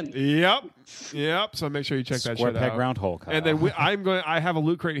again. Yep. So make sure you check that Square shit peg out. round hole, Kyle. And then I have a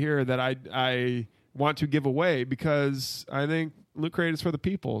Loot Crate here that I want to give away because I think Loot Crate is for the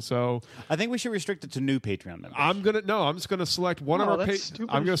people. So I think we should restrict it to new Patreon members. I'm just gonna select one No, of our that's stupid.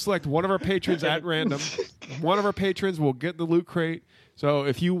 I'm gonna select one of our patrons at random. One of our patrons will get the Loot Crate. So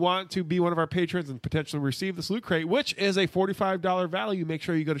if you want to be one of our patrons and potentially receive this Loot Crate, which is a $45 value, make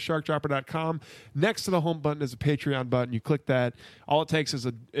sure you go to sharkdropper.com. Next to the home button is a Patreon button. You click that. All it takes is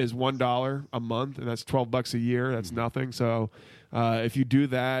 $1 a month, and that's $12 a year. That's nothing. So if you do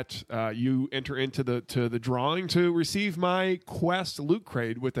that, you enter into the drawing to receive my Quest Loot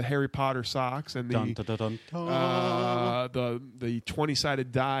Crate with the Harry Potter socks and the Dun, dun, dun, dun. the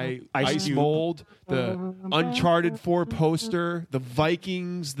 20-sided die Ice ice cube. mold, the Uncharted 4 poster, the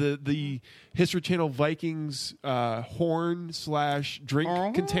Vikings, the History Channel Vikings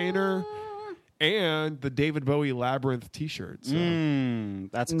horn/drink container, and the David Bowie Labyrinth T-shirt. So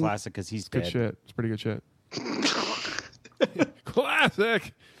That's classic because he's good dead. shit. It's pretty good shit.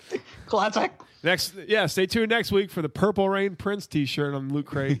 Classic. Classic. Stay tuned next week for the Purple Rain Prince T-shirt on Loot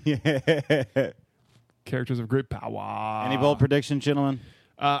Crate. Characters of great power. Any bold predictions, gentlemen?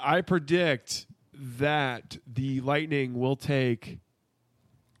 I predict that the Lightning will take.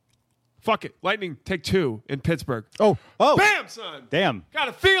 Fuck it, Lightning take 2 in Pittsburgh. Oh! Bam, son! Damn. Got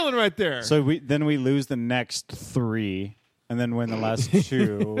a feeling right there. So we lose the next 3 and then win the last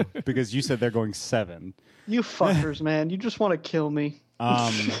 2 because you said they're going 7. You fuckers, man. You just want to kill me.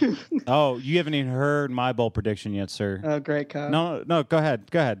 Oh, you haven't even heard my bold prediction yet, sir. Oh, great, Kyle. No, go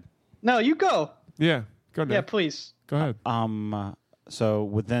ahead. No, you go. yeah, go Yeah, Nick. please. Go ahead. So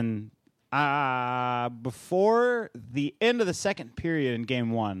within Before the end of the second period in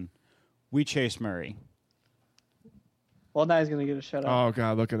Game 1, we chased Murray. Well, now he's going to get a shutout. Oh,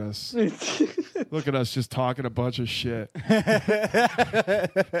 God, look at us. Look at us just talking a bunch of shit.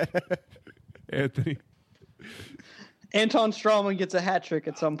 Anthony. Anton Strawman gets a hat trick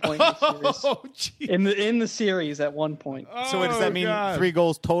at some point in the series. Oh, geez. In the series at one point. So wait, does that mean God. 3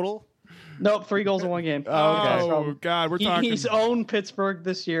 goals total? Nope, 3 goals in one game. Oh, God, we're talking. He's owned Pittsburgh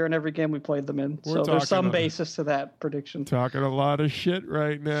this year in every game we played them in. So there's some basis to that prediction. Talking a lot of shit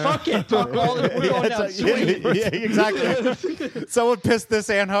right now. Fuck it. We're going down swinging. Yeah, exactly. Someone pissed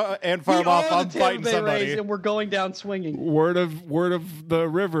this and Farm off. I'm fighting somebody. And we're going down swinging. Word of the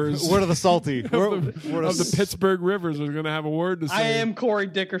rivers. Word of the salty. of the Pittsburgh Rivers are going to have a word to say. I am Corey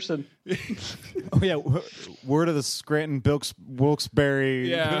Dickerson. Oh yeah, word of the Scranton Wilkes-Barre.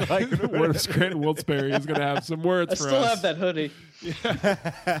 Yeah, word of Scranton Wilkes-Barre is going to have some words I for still us. have that hoodie.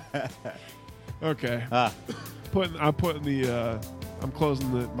 Okay. I'm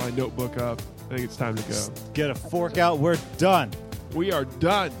closing my notebook up. I think it's time to go. Get a fork out. We're done. We are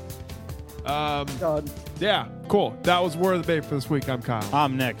done. God. Yeah, cool. That was Word of the Day for this week. I'm Kyle.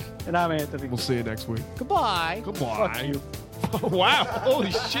 I'm Nick. And I'm Anthony. We'll see you next week. Goodbye. Goodbye. Fuck you. Wow.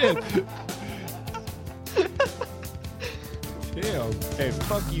 Holy shit. Damn. Hey,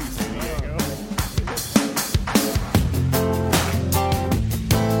 fuck you, San Diego.